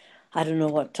 I don't know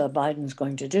what Biden's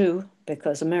going to do,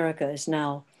 because America is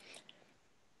now,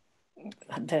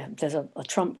 there's a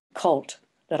Trump cult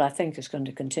that I think is going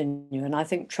to continue. And I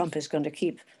think Trump is going to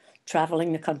keep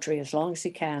traveling the country as long as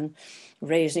he can,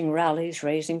 raising rallies,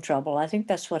 raising trouble. I think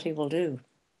that's what he will do.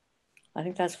 I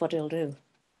think that's what he'll do.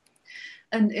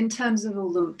 And in terms of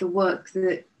all the work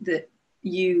that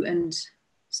you and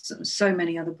so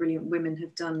many other brilliant women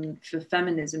have done for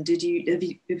feminism, have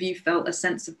you felt a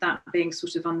sense of that being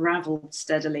sort of unraveled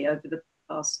steadily over the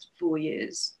past 4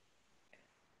 years?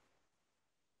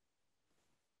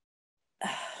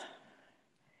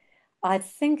 I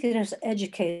think it has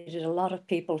educated a lot of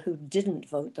people who didn't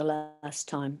vote the last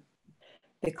time,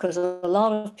 because a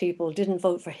lot of people didn't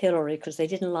vote for Hillary because they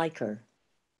didn't like her.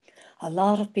 A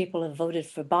lot of people have voted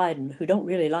for Biden who don't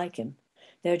really like him.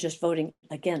 They're just voting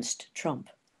against Trump.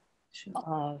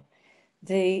 Sure.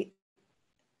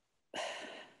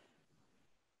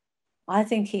 I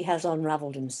think he has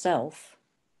unraveled himself.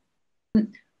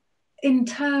 In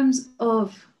terms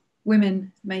of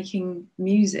women making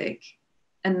music,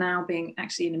 and now being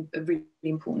actually in a really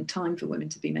important time for women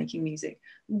to be making music,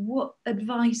 what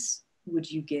advice would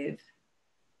you give?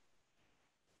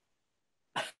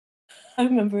 I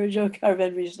remember a joke I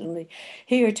read recently.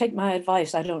 Here, take my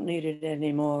advice. I don't need it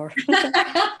anymore.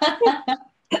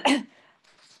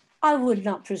 I would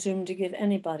not presume to give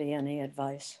anybody any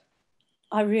advice.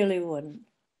 I really wouldn't.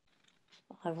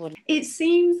 I wouldn't. It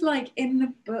seems like in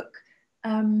the book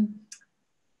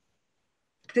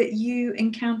that you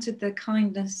encountered the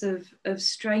kindness of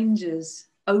strangers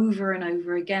over and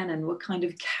over again, and were kind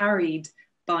of carried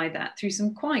by that through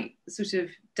some quite sort of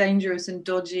dangerous and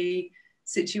dodgy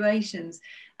situations.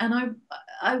 And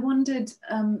I wondered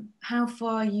how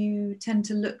far you tend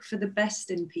to look for the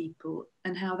best in people,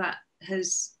 and how that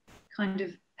has kind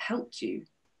of helped you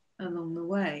along the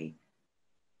way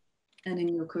and in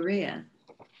your career.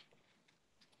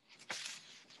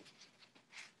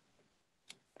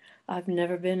 I've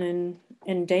never been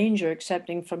in danger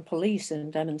excepting from police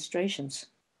in demonstrations.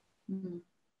 Mm.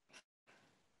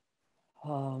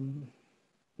 And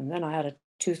then I had a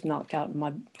tooth knocked out and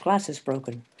my glasses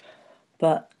broken.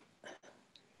 But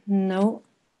no,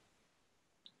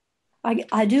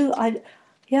 I do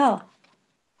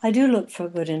look for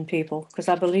good in people, because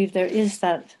I believe there is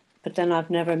that, but then I've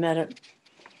never met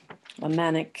a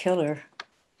manic killer.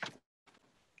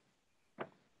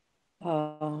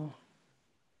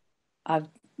 I've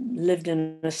lived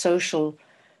in a social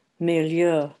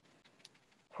milieu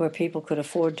where people could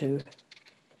afford to,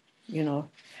 you know,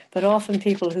 but often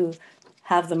people who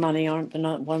have the money aren't the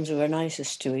ones who are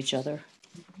nicest to each other.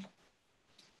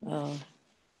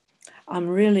 I'm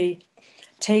really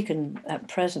taken at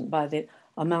present by the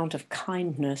amount of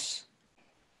kindness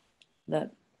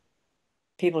that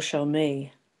people show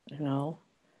me, you know.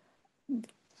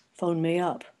 Phone me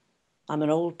up. I'm an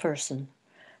old person.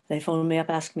 They phone me up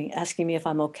asking me if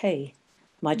I'm okay.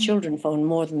 My children phone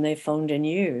more than they've phoned in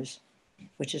years,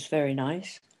 which is very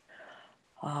nice.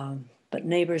 But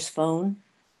neighbors phone,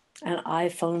 and I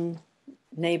phone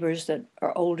neighbors that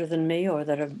are older than me, or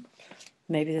that are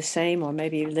maybe the same, or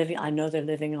maybe living, I know they're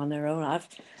living on their own. I've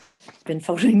been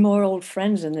phoning more old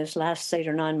friends in this last 8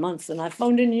 or 9 months than I've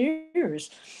phoned in years,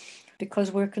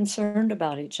 because we're concerned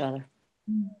about each other.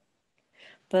 Mm.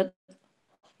 But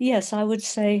yes, I would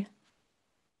say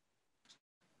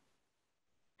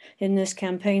in this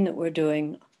campaign that we're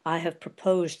doing, I have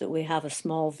proposed that we have a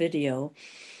small video,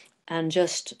 and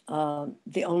just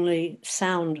the only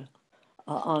sound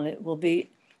on it will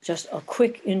be just a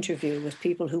quick interview with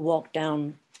people who walk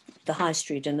down the high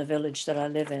street in the village that I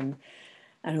live in,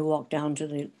 and who walk down to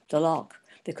the lock.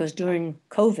 Because during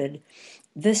COVID,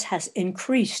 this has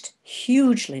increased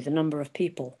hugely, the number of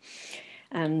people.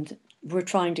 And we're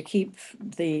trying to keep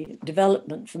the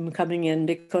development from coming in,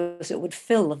 because it would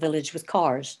fill the village with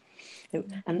cars.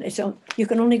 And you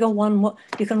can only go one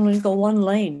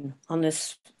lane on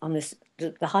the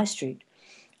high street,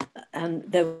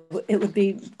 and it would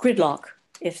be gridlock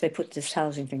if they put this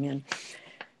housing thing in.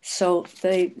 So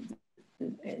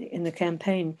in the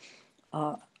campaign,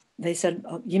 they said,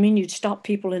 "You mean you'd stop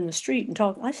people in the street and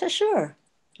talk?" I said, "Sure,"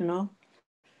 you know.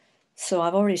 So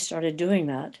I've already started doing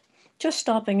that, just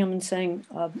stopping them and saying,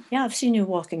 "Yeah, I've seen you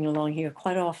walking along here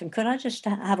quite often. Could I just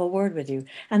have a word with you?"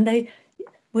 And they,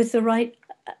 with the right,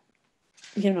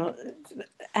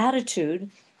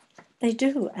 attitude, they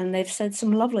do, and they've said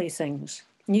some lovely things.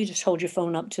 And you just hold your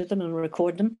phone up to them and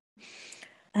record them,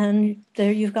 and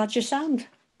there you've got your sound.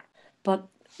 But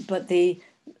but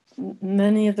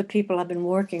many of the people I've been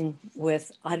working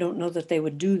with, I don't know that they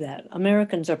would do that.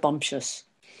 Americans are bumptious.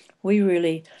 We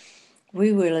really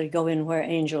go in where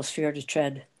angels fear to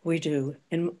tread. We do,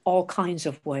 in all kinds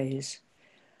of ways.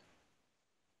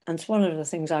 And it's one of the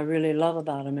things I really love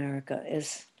about America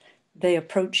is they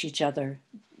approach each other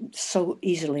so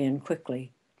easily and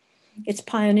quickly. It's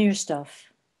pioneer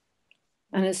stuff.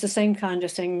 And it's the same kind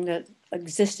of thing that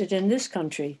existed in this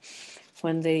country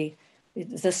when the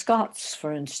Scots,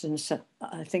 for instance,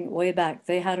 I think way back,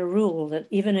 they had a rule that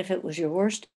even if it was your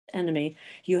worst enemy,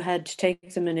 you had to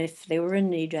take them in. If they were in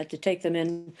need, you had to take them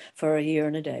in for a year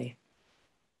and a day.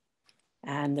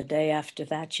 And the day after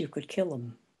that, you could kill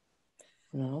them.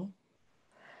 No,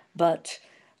 but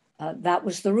that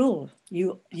was the rule.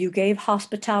 You gave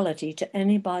hospitality to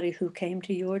anybody who came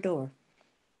to your door.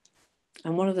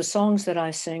 And one of the songs that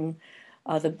I sing,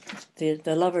 the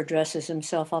lover dresses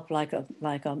himself up like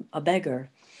a beggar,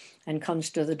 and comes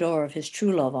to the door of his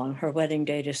true love on her wedding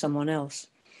day to someone else.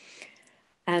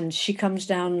 And she comes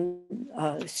down.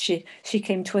 She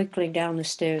came twinkling down the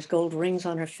stairs, gold rings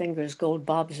on her fingers, gold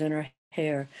bobs in her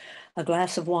hair, a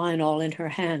glass of wine all in her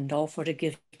hand, all for to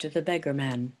give to the beggar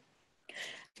man.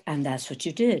 And that's what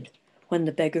you did. When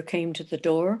the beggar came to the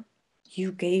door,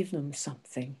 you gave them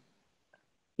something.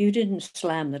 You didn't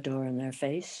slam the door in their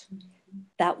face.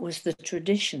 That was the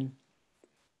tradition,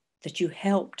 that you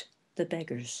helped the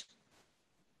beggars.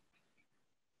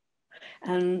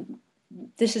 And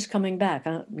this is coming back.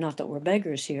 Not that we're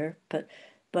beggars here, but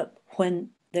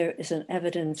when there is an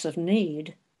evidence of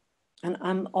need, and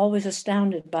I'm always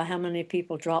astounded by how many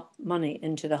people drop money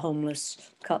into the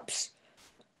homeless cups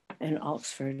in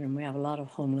Oxford, and we have a lot of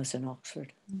homeless in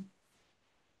Oxford.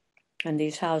 And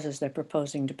these houses they're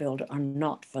proposing to build are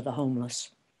not for the homeless.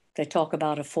 They talk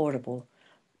about affordable,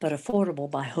 but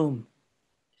affordable by whom?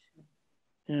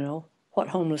 You know, what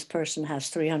homeless person has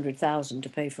 300,000 to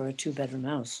pay for a 2-bedroom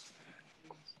house?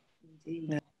 Indeed.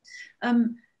 Yeah.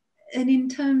 And in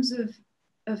terms of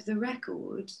the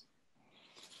record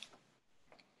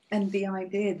and the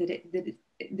idea that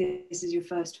this is your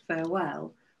first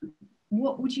farewell,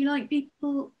 what would you like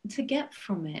people to get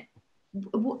from it?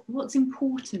 What's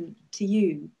important to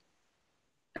you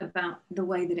about the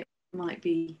way that it might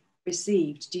be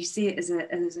received? Do you see it as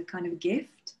a kind of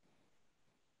gift?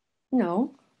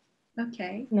 No.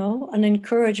 Okay. No, an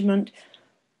encouragement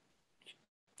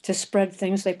to spread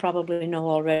things they probably know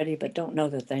already, but don't know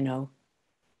that they know.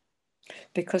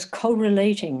 Because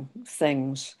correlating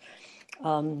things,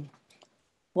 one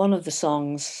of the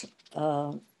songs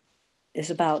is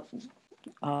about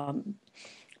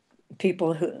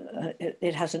people who,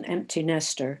 it has an empty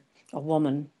nester, a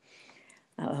woman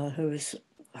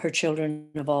her children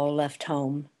have all left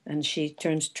home, and she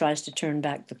tries to turn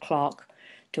back the clock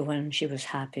to when she was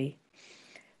happy.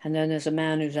 And then there's a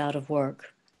man who's out of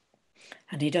work,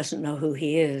 and he doesn't know who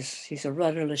he is. He's a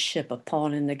rudderless ship, a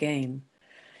pawn in the game.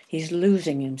 He's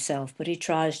losing himself, but he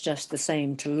tries just the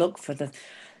same to look for the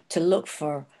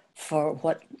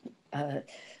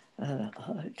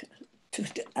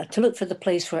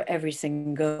place where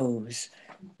everything goes,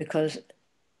 because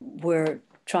we're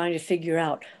trying to figure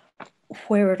out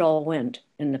where it all went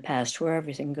in the past, where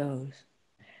everything goes.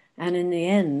 And in the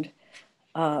end,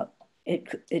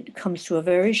 it comes to a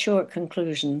very short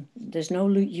conclusion. There's no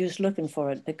use looking for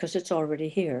it because it's already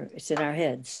here. It's in our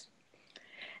heads.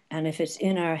 And if it's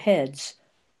in our heads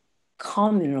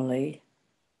communally,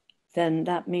 then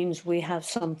that means we have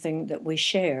something that we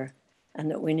share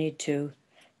and that we need to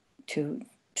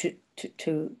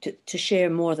share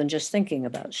more than just thinking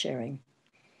about sharing.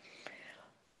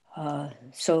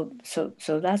 So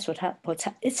that's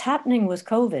it's happening with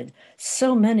COVID.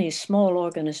 So many small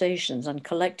organizations and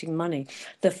collecting money.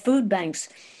 The food banks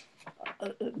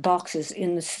boxes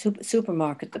in the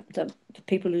supermarket, the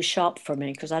people who shop for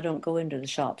me, because I don't go into the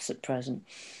shops at present,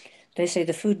 they say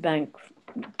the food bank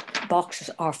boxes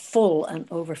are full and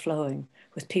overflowing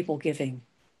with people giving.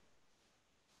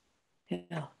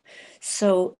 Yeah.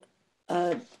 So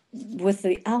with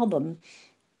the album,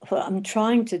 what I'm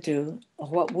trying to do, or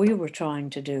what we were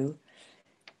trying to do,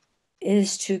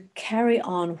 is to carry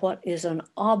on what is an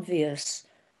obvious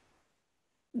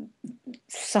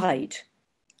sight.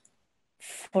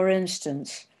 For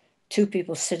instance, two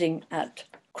people sitting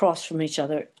across from each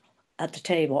other at the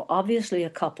table, obviously a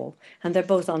couple, and they're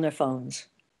both on their phones,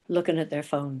 looking at their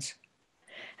phones.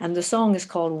 And the song is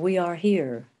called We Are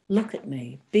Here. Look at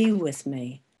me, be with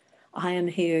me. I am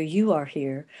here, you are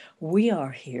here, we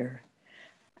are here.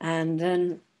 And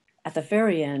then at the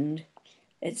very end,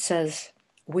 it says,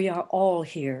 we are all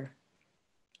here.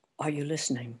 Are you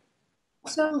listening?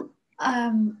 So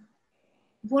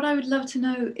what I would love to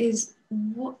know is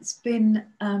what's been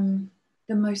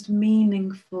the most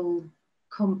meaningful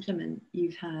compliment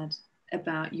you've had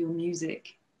about your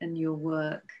music and your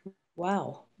work.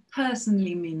 Wow.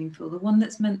 Personally meaningful, the one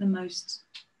that's meant the most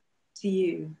to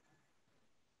you.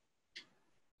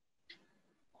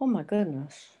 Oh my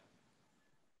goodness.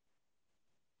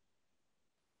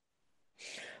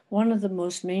 One of the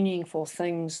most meaningful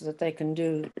things that they can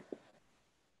do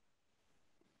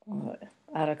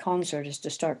at a concert is to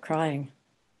start crying.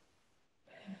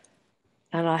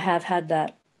 And I have had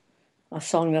that, a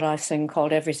song that I sing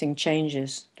called Everything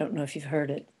Changes. Don't know if you've heard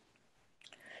it.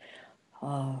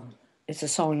 It's a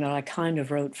song that I kind of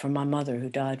wrote for my mother who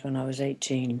died when I was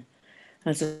 18.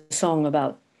 And it's a song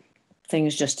about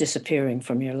things just disappearing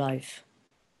from your life.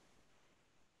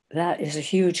 That is a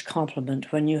huge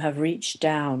compliment when you have reached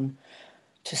down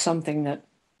to something that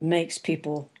makes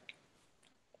people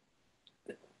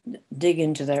dig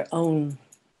into their own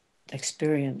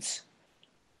experience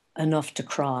enough to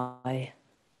cry.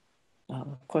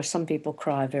 Of course, some people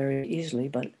cry very easily,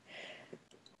 but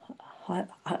I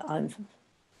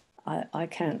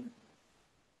can't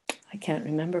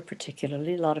remember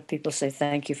particularly. A lot of people say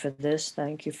thank you for this,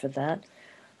 thank you for that.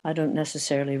 I don't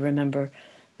necessarily remember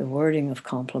the wording of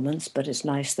compliments, but it's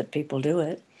nice that people do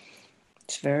it.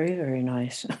 It's very, very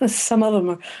nice. Some of them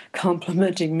are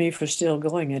complimenting me for still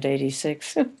going at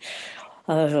 86.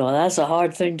 Well, that's a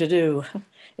hard thing to do.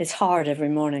 It's hard every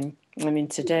morning. I mean,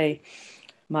 today,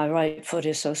 my right foot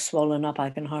is so swollen up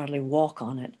I can hardly walk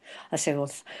on it. I say,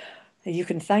 well, you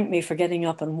can thank me for getting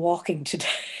up and walking today.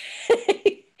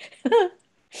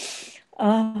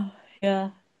 Yeah.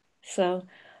 So,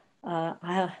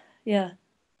 yeah.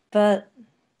 But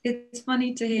it's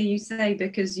funny to hear you say,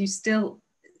 because you still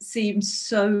seem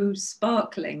so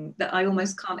sparkling that I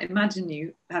almost can't imagine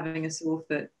you having a sore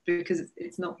foot, because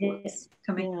it's not what's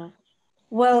coming. Yeah.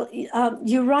 Well,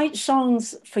 you write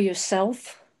songs for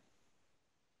yourself,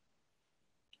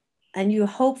 and you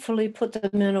hopefully put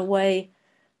them in a way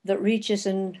that reaches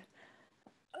into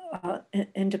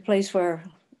place where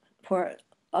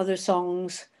other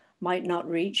songs might not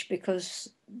reach, because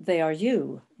they are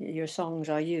you. Your songs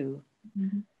are you.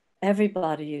 Mm-hmm.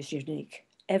 Everybody is unique.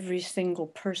 Every single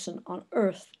person on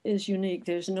earth is unique.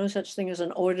 There's no such thing as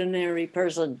an ordinary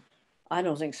person. I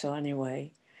don't think so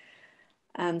anyway.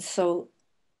 And so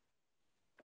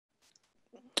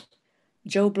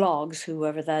Joe Bloggs,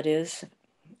 whoever that is,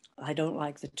 I don't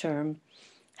like the term,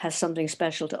 has something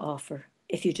special to offer.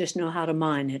 If you just know how to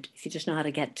mine it, if you just know how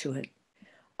to get to it.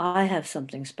 I have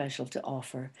something special to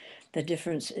offer. The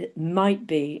difference it might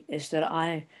be is that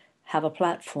I have a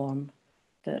platform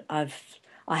that I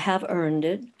have earned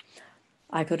it.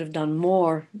 I could have done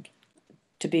more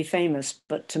to be famous,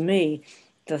 but to me,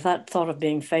 that thought of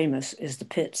being famous is the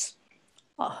pits.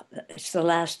 It's the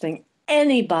last thing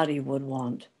anybody would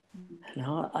want. You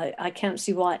know, I can't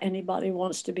see why anybody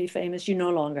wants to be famous. You no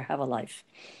longer have a life.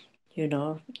 You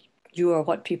know, you are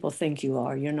what people think you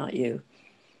are. You're not you.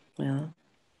 Yeah.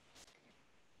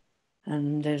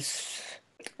 And there's,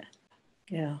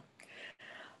 yeah.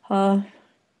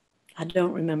 I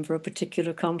don't remember a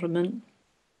particular compliment.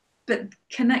 But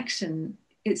connection,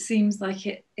 it seems like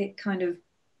it kind of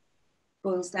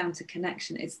boils down to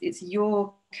connection. It's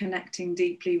your connecting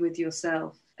deeply with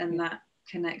yourself, and that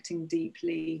connecting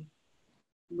deeply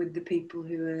with the people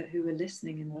who are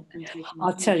listening and taking.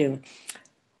 I'll tell you,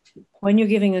 when you're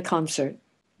giving a concert,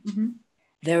 mm-hmm.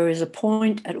 there is a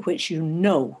point at which you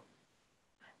know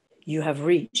you have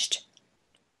reached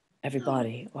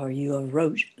everybody, or you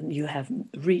have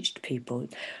reached people.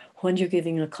 When you're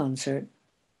giving a concert,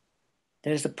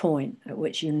 there's a point at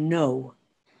which you know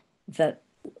that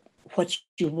what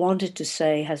you wanted to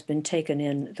say has been taken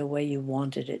in the way you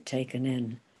wanted it taken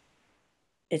in.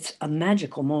 It's a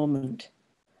magical moment.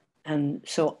 And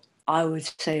so I would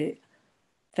say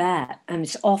that, and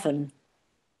it's often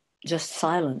just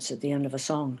silence at the end of a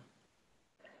song.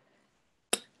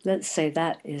 Let's say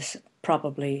that is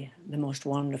probably the most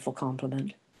wonderful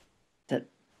compliment, that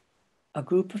a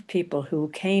group of people who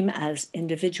came as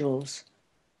individuals,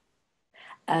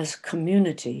 as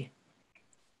community,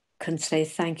 can say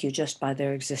thank you just by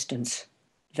their existence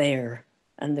there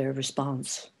and their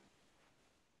response.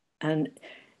 And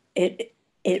it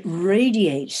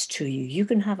radiates to you. You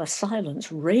can have a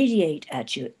silence radiate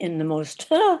at you in the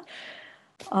most,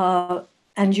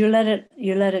 and you let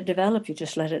it develop. You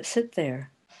just let it sit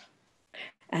there.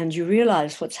 And you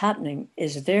realize what's happening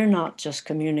is they're not just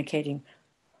communicating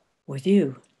with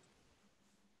you.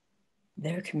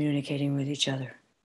 They're communicating with each other.